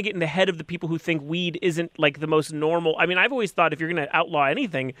always trying to get in the head of the people who think weed isn't like the most normal. I mean, I've always thought if you're going to outlaw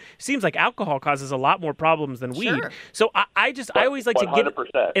anything, it seems like alcohol causes a lot more problems than weed. Sure. So I always like 100%. to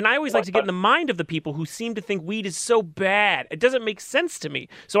get, and I always like to get in the mind of the people who seem to think weed is so bad. It doesn't make sense to me.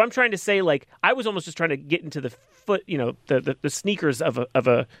 So I'm trying to say, like, I was almost just trying to get into the foot, the sneakers of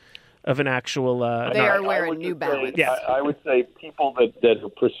an actual. They are wearing New Balance. Yeah. I would say people that are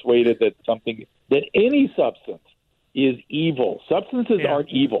persuaded that any substance is evil. Substances aren't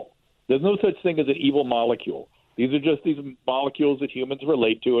evil. There's no such thing as an evil molecule. These are just these molecules that humans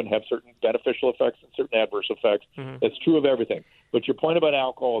relate to and have certain beneficial effects and certain adverse effects. That's true of everything. But your point about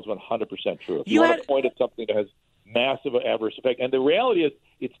alcohol is 100% true. If you want to point at something that has massive adverse effect, and the reality is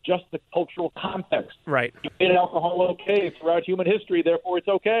it's just the cultural context. Right. You made alcohol okay throughout human history, therefore it's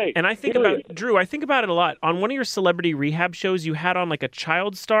okay. And I think about, Drew, I think about it a lot. On one of your celebrity rehab shows, you had on like a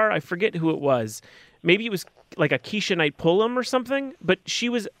child star. I forget who it was. Maybe it was like a Keisha Knight Pullum or something, but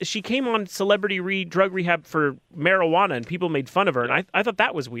she came on celebrity drug rehab for marijuana, and people made fun of her, and I thought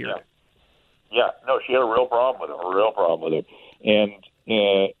that was weird. Yeah, no, she had a real problem with it,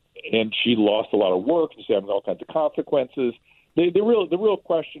 and she lost a lot of work. She's having all kinds of consequences. The real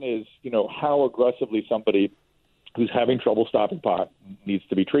question is, how aggressively somebody who's having trouble stopping pot needs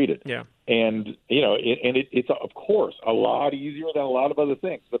to be treated. Yeah. And, it's, of course, a lot easier than a lot of other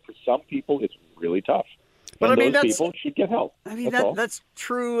things. But for some people, it's really tough. But and those people should get help. I mean, that's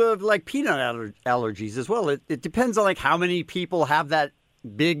true of like peanut allergies as well. It depends on like how many people have that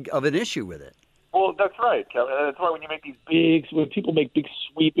big of an issue with it. Well, that's right, Kevin. That's why when people make big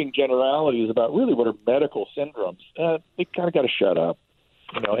sweeping generalities about really what are medical syndromes, they kind of got to shut up.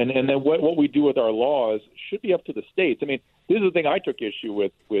 And then what we do with our laws should be up to the states. I mean, this is the thing I took issue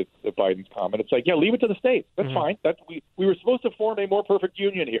with Biden's comment. It's like, leave it to the states. That's fine. We were supposed to form a more perfect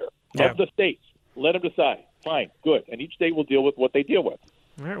union here of the states. Let them decide. Fine, good. And each state will deal with what they deal with.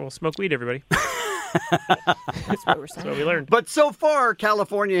 All right, well, smoke weed, everybody. That's what we're saying. That's what we learned. But so far,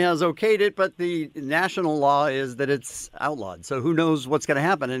 California has okayed it, but the national law is that it's outlawed. So who knows what's going to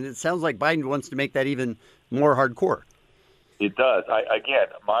happen? And it sounds like Biden wants to make that even more hardcore. It does.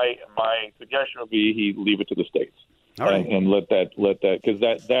 My suggestion would be he leave it to the states, all right, and let that because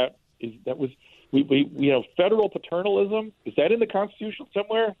that was federal paternalism. Is that in the Constitution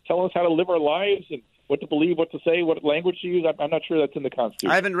somewhere? Tell us how to live our lives and what to believe, what to say, what language to use. I'm not sure that's in the Constitution.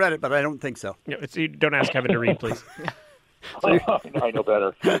 I haven't read it, but I don't think so. Yeah, don't ask Kevin to read, please. I know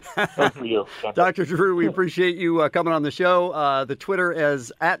better. Good for you. Dr. Drew, we appreciate you coming on the show. The Twitter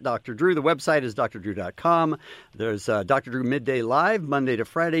is @DrDrew. The website is drdrew.com. There's Dr. Drew Midday Live, Monday to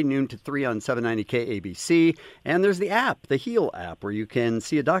Friday, noon to 3 on 790 KABC. And there's the app, the Heal app, where you can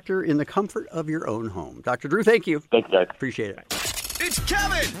see a doctor in the comfort of your own home. Dr. Drew, thank you. Thank you, guys. Appreciate it. It's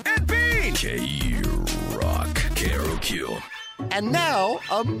Kevin and Bean. K-Rock, KROQ. And now,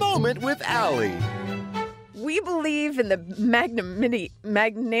 a moment with Allie. We believe in the magnanimity,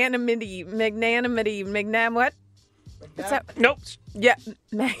 what? What's that? Nope. Yeah.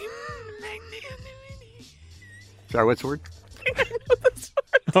 Sorry, what's the word?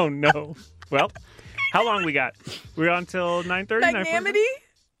 Oh, no. Well, how long we got? We're on till 9:30? Magnanimity?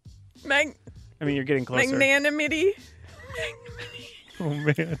 I mean, you're getting closer. Magnanimity? Oh,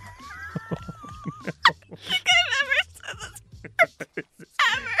 man. Oh, no. I've never said this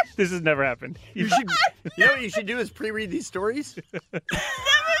ever. This has never happened. You know what you should do is pre-read these stories?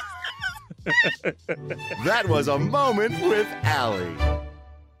 That was a moment with Allie.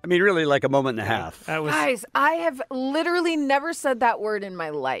 I mean, really like a moment and a half. Guys, I have literally never said that word in my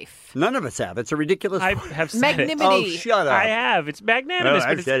life. None of us have. It's a ridiculous I have said magnanimity. Oh, shut up. I have. It's magnanimous. No,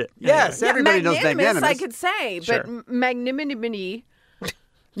 I've said it. Yes, everybody knows magnanimous. I could say, but Sure. magnanimity,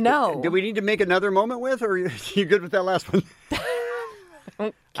 no. Do we need to make another moment with, or are you good with that last one?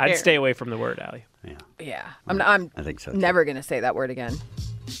 I'd stay away from the word, Allie. Yeah. I think so. Never going to say that word again.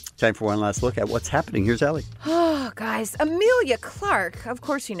 Time for one last look at what's happening. Here's Allie. Oh, guys. Emilia Clarke. Of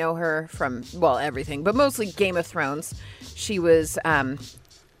course, you know her from, well, everything, but mostly Game of Thrones. She was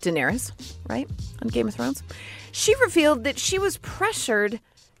Daenerys, right, on Game of Thrones. She revealed that she was pressured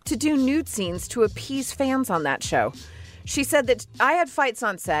to do nude scenes to appease fans on that show. She said that I had fights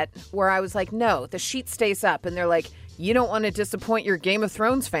on set where I was like, no, the sheet stays up. And they're like, you don't want to disappoint your Game of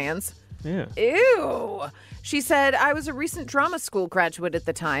Thrones fans. Yeah. Ew. She said, I was a recent drama school graduate at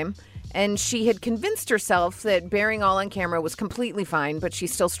the time, and she had convinced herself that bearing all on camera was completely fine, but she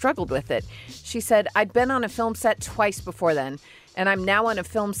still struggled with it. She said, I'd been on a film set twice before then, and I'm now on a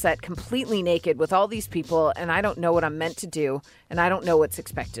film set completely naked with all these people, and I don't know what I'm meant to do, and I don't know what's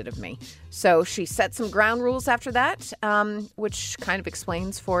expected of me. So she set some ground rules after that, which kind of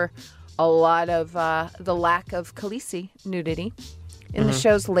explains for a lot of the lack of Khaleesi nudity in the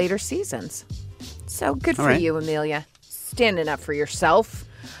show's later seasons. So good for you, Emilia. Standing up for yourself.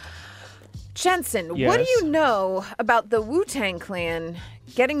 Jensen, Yes? what do you know about the Wu-Tang Clan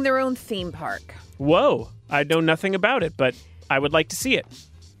getting their own theme park? Whoa. I know nothing about it, but I would like to see it.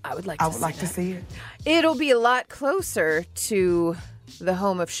 I would like to see it. It'll be a lot closer to the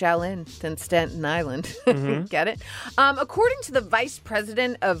home of Shaolin than Staten Island. Get it? According to the vice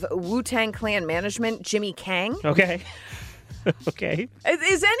president of Wu-Tang Clan management, Jimmy Kang. Okay. Okay.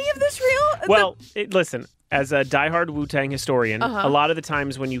 Is any of this real? Well, listen, as a diehard Wu-Tang historian, a lot of the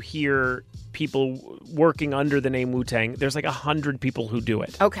times when you hear people working under the name Wu-Tang, there's like 100 people who do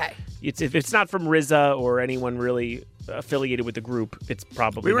it. Okay. If it's not from RZA or anyone really affiliated with the group, it's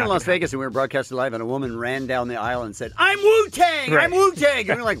probably We were not in Las gonna Vegas and we were broadcasting live, and a woman ran down the aisle and said, "I'm Wu-Tang! Right. I'm Wu-Tang!"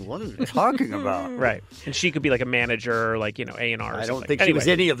 And we're like, "What are you talking about?" Right. And she could be like a manager or like, A&R or something. I don't think she was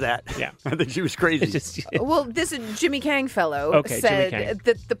any of that. Yeah. I think she was crazy. Well, this Jimmy Kang fellow said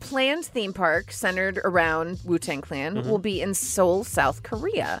that the planned theme park centered around Wu-Tang Clan will be in Seoul, South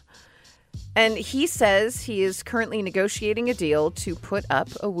Korea. And he says he is currently negotiating a deal to put up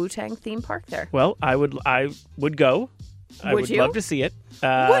a Wu-Tang theme park there. Well, I would go. I would you? love to see it.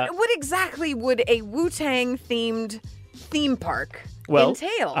 What exactly would a Wu-Tang themed theme park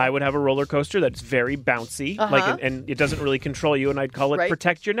entail? I would have a roller coaster that's very bouncy, and it doesn't really control you, and I'd call it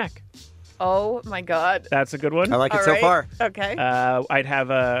Protect Your Neck. Oh my God. That's a good one. I like it so far. Okay. I'd have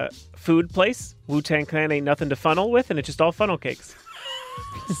a food place. Wu-Tang Clan ain't nothing to funnel with, and it's just all funnel cakes.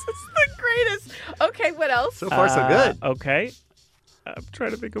 This is the greatest. Okay, what else? So far, so good. Okay. I'm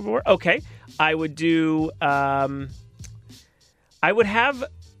trying to think of more. Okay. I would do... I would have...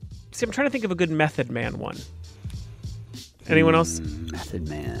 See, I'm trying to think of a good Method Man one. Anyone else? Method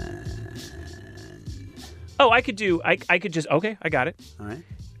Man. Oh, I could do... I could just... Okay, I got it. All right.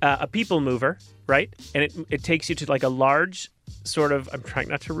 A people mover, right? And it takes you to like a large sort of... I'm trying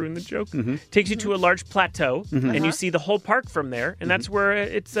not to ruin the joke. Takes you to a large plateau, and you see the whole park from there, and that's where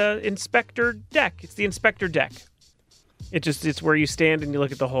it's Inspector Deck. It's the Inspector Deck. It's where you stand and you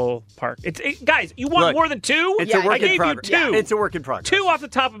look at the whole park. Guys, you want more than two? It's a work I in gave progress. you two. Yeah, it's a work in progress. Two off the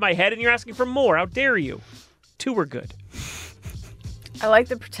top of my head, and you're asking for more. How dare you? Two were good. I like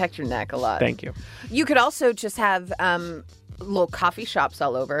the Protect Your Neck a lot. Thank you. You could also just have little coffee shops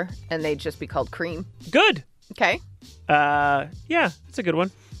all over, and they'd just be called Cream. Good. Okay. Yeah, that's a good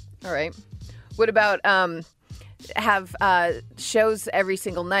one. All right. What about have shows every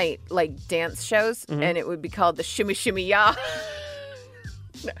single night, like dance shows, and it would be called the Shimmy Shimmy Ya.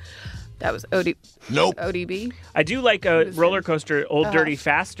 No, that was ODB. I do like a roller coaster, Old Dirty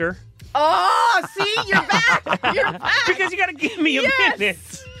Faster. Oh, see, you're back. You're back. Because you got to give me a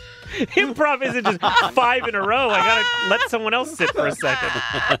minute. Improv isn't just 5 in a row. I got to let someone else sit for a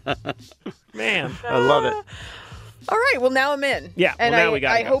second. Man. I love it. All right, well, now I'm in. Yeah, and now we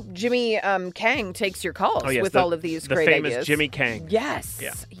got I hope Jimmy Kang takes your calls with all of these great ideas. The famous Jimmy Kang. Yes.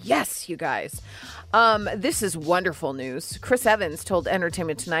 Yeah. Yes, you guys. This is wonderful news. Chris Evans told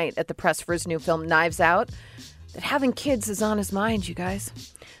Entertainment Tonight at the press for his new film, Knives Out, that having kids is on his mind, you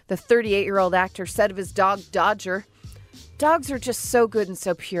guys. The 38-year-old actor said of his dog, Dodger, "Dogs are just so good and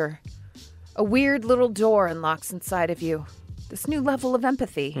so pure. A weird little door unlocks inside of you. This new level of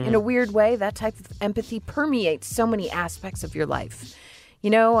empathy. In a weird way, that type of empathy permeates so many aspects of your life. You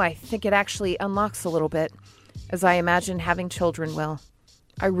know, I think it actually unlocks a little bit, as I imagine having children will.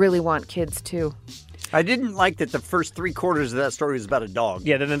 I really want kids, too." I didn't like that the first 3/4 of that story was about a dog.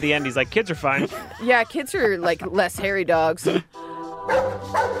 Yeah, then at the end, he's like, kids are fine. Yeah, kids are like less hairy dogs.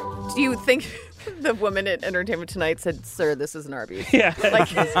 Do you think the woman at Entertainment Tonight said, "Sir, this is an Arby's"? Yeah. Like,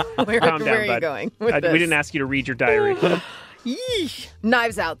 where Calm down, are you bud. going with We this? didn't ask you to read your diary. Yeesh.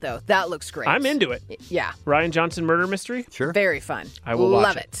 Knives Out, though. That looks great. I'm into it. Yeah. Ryan Johnson murder mystery? Sure. Very fun. I will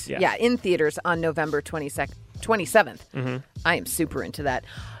Love watch it. Yeah, in theaters on November 27th. Mm-hmm. I am super into that.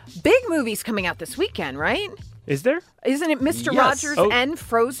 Big movies coming out this weekend, right? Is there? Isn't it Mr. Yes. Rogers and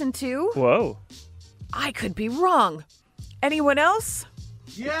Frozen 2? Whoa. I could be wrong. Anyone else?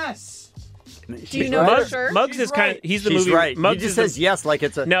 Yes. Do you know for sure? Muggs is kind of, he's the She's movie. right. Muggs He just is the- says yes like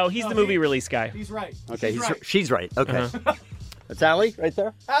it's a... No, he's the movie release guy. He's right. Okay, She's right. she's right. Okay. That's Allie right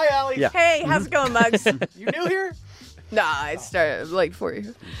there? Hi, Allie. Yeah. Hey, how's it going, Muggs? You new here? Nah, I started late for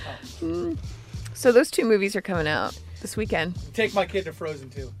you. So those two movies are coming out this weekend. Take my kid to Frozen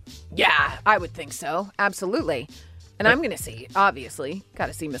too. Yeah, I would think so. Absolutely. And I'm going to see, obviously, got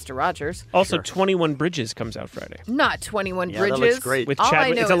to see Mr. Rogers. Also, 21 Bridges comes out Friday. Not 21 Yeah, Bridges. that looks great. With All I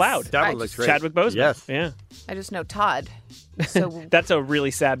Chadwick. know It's is allowed. That one looks great. Chadwick Boseman. Yes. Yeah. I just know Todd. So, That's a really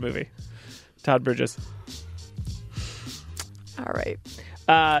sad movie. Todd Bridges. all right.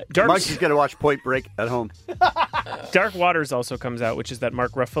 Mike's just going to watch Point Break at home. Dark Waters also comes out, which is that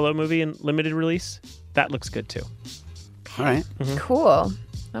Mark Ruffalo movie in limited release. That looks good, too. All right. Cool.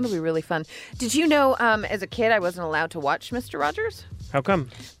 That'll be really fun. Did you know, as a kid, I wasn't allowed to watch Mr. Rogers? How come?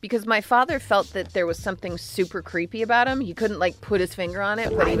 Because my father felt that there was something super creepy about him. He couldn't, like, put his finger on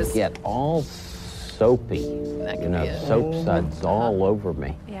it, but he was... get all soapy, That you know, soap suds all over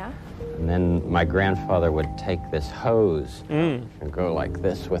me. Yeah? And then my grandfather would take this hose and go like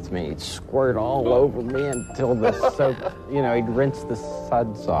this with me. He'd squirt all over me until the soap, you know, he'd rinse the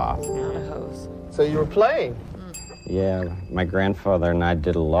suds off. Not a hose. So you were playing? Yeah, my grandfather and I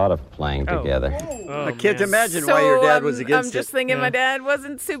did a lot of playing together. I can't imagine why your dad was against it. I'm just thinking my dad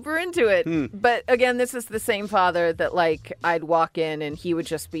wasn't super into it. But again, this is the same father that, like, I'd walk in and he would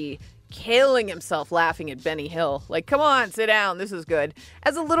just be killing himself laughing at Benny Hill. Like, come on, sit down. This is good.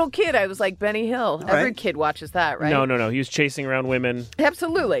 As a little kid, I was like, Benny Hill. Every kid watches that, right? No. He was chasing around women.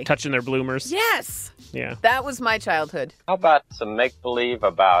 Absolutely. Touching their bloomers. Yes. Yeah. That was my childhood. How about some make-believe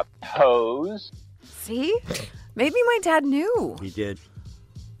about hoes? See? Maybe my dad knew. He did.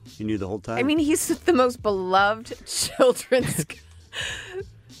 He knew the whole time. I mean, he's the most beloved children's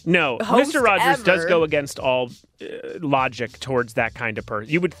No, host Mr. Rogers ever. does go against all logic towards that kind of person.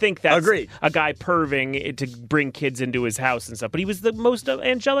 You would think that's a guy perving to bring kids into his house and stuff, but he was the most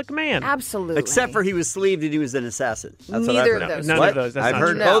angelic man. Absolutely. Except for he was sleeved and he was an assassin. That's Neither what I've of heard. those. None of those. That's I've not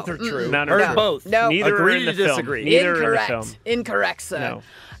heard true. both are true. None heard are both. No. Neither Agree are in to the film. disagree. Neither Incorrect. are in the film. Incorrect, sir. No.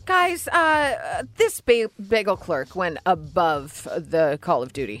 Guys, this bagel clerk went above the Call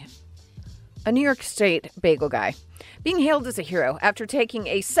of Duty. A New York State bagel guy being hailed as a hero after taking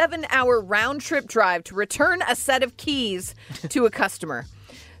a 7-hour round-trip drive to return a set of keys to a customer.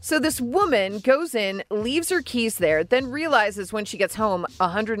 So this woman goes in, leaves her keys there, then realizes when she gets home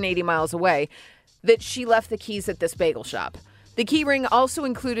 180 miles away that she left the keys at this bagel shop. The key ring also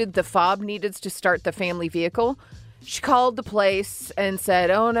included the fob needed to start the family vehicle. She called the place and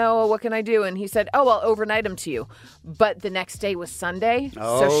said, "Oh no, what can I do?" And he said, "Oh, I'll overnight them to you." But the next day was Sunday,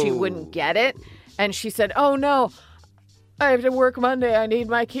 so she wouldn't get it. And she said, "Oh no, I have to work Monday. I need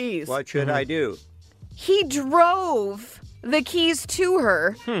my keys." What should I do? He drove the keys to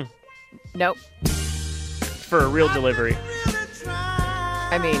her. Nope. For a real delivery.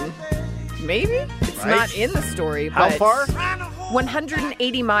 I mean, maybe? It's not in the story, How but far?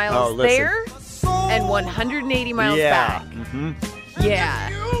 180 miles Oh, listen. there and 180 miles back. Mm-hmm. Yeah.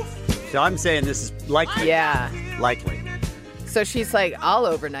 So I'm saying this is likely. Yeah. Likely. So she's like, "I'll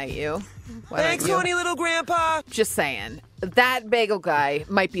overnight you." Why Thanks, don't you? honey, little grandpa. Just saying. That bagel guy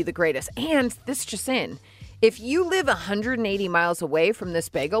might be the greatest. And this just in. If you live 180 miles away from this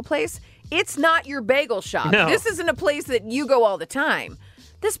bagel place, it's not your bagel shop. No. This isn't a place that you go all the time.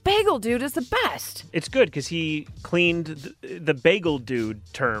 This bagel dude is the best. It's good because he cleaned the bagel dude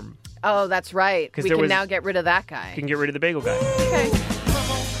term. Oh, that's right. 'Cause We there can was- now get rid of that guy. You can get rid of the bagel guy. Okay.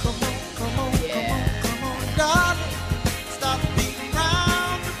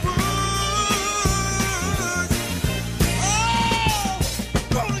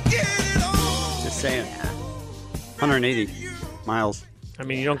 Just saying. 180 miles. I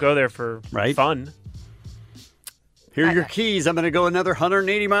mean, you don't go there for fun. Here are your keys. I'm going to go another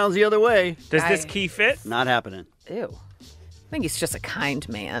 180 miles the other way. Does this key fit? Not happening. Ew. I think he's just a kind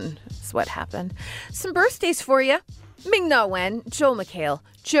man. That's what happened. Some birthdays for you. Ming-Na Wen, Joel McHale,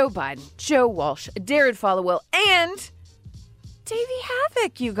 Joe Biden, Joe Walsh, Darren Followill, and Davey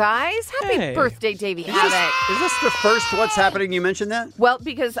Havoc, you guys. Happy birthday, Davey Havoc. Is this the first What's Happening you mentioned that? Well,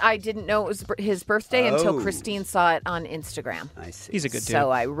 because I didn't know it was his birthday until Oh. Christine saw it on Instagram. I see. He's a good dude.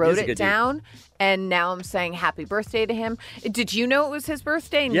 So I wrote He's a it good dude. down, and now I'm saying happy birthday to him. Did you know it was his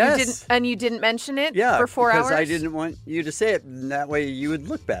birthday? And Yes. you didn't mention it Yeah, for 4 because hours? I didn't want you to say it, and that way you would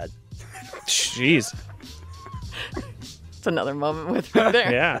look bad. Jeez. It's another moment with me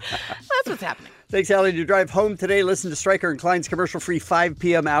there. Yeah. That's what's happening. Thanks, Allie. To drive home today, listen to Stryker and Klein's commercial-free 5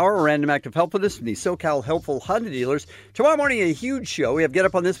 p.m. hour, a random act of helpfulness from the SoCal Helpful Honda dealers. Tomorrow morning, a huge show. We have Get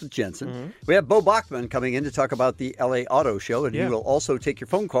Up on This with Jensen. Mm-hmm. We have Bo Bachman coming in to talk about the LA Auto Show, and he will also take your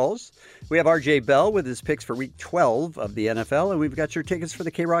phone calls. We have RJ Bell with his picks for Week 12 of the NFL, and we've got your tickets for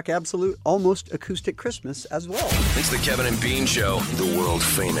the K-Rock Absolute Almost Acoustic Christmas as well. It's the Kevin and Bean Show, the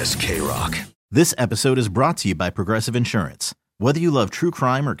world-famous K-Rock. This episode is brought to you by Progressive Insurance. Whether you love true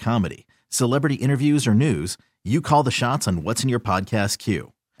crime or comedy, celebrity interviews or news, you call the shots on what's in your podcast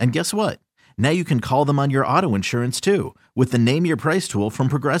queue. And guess what? Now you can call them on your auto insurance too with the Name Your Price tool from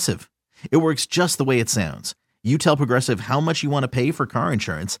Progressive. It works just the way it sounds. You tell Progressive how much you want to pay for car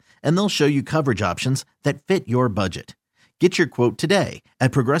insurance, and they'll show you coverage options that fit your budget. Get your quote today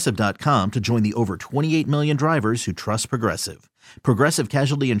at Progressive.com to join the over 28 million drivers who trust Progressive. Progressive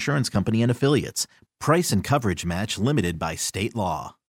Casualty Insurance Company and Affiliates. Price and coverage match limited by state law.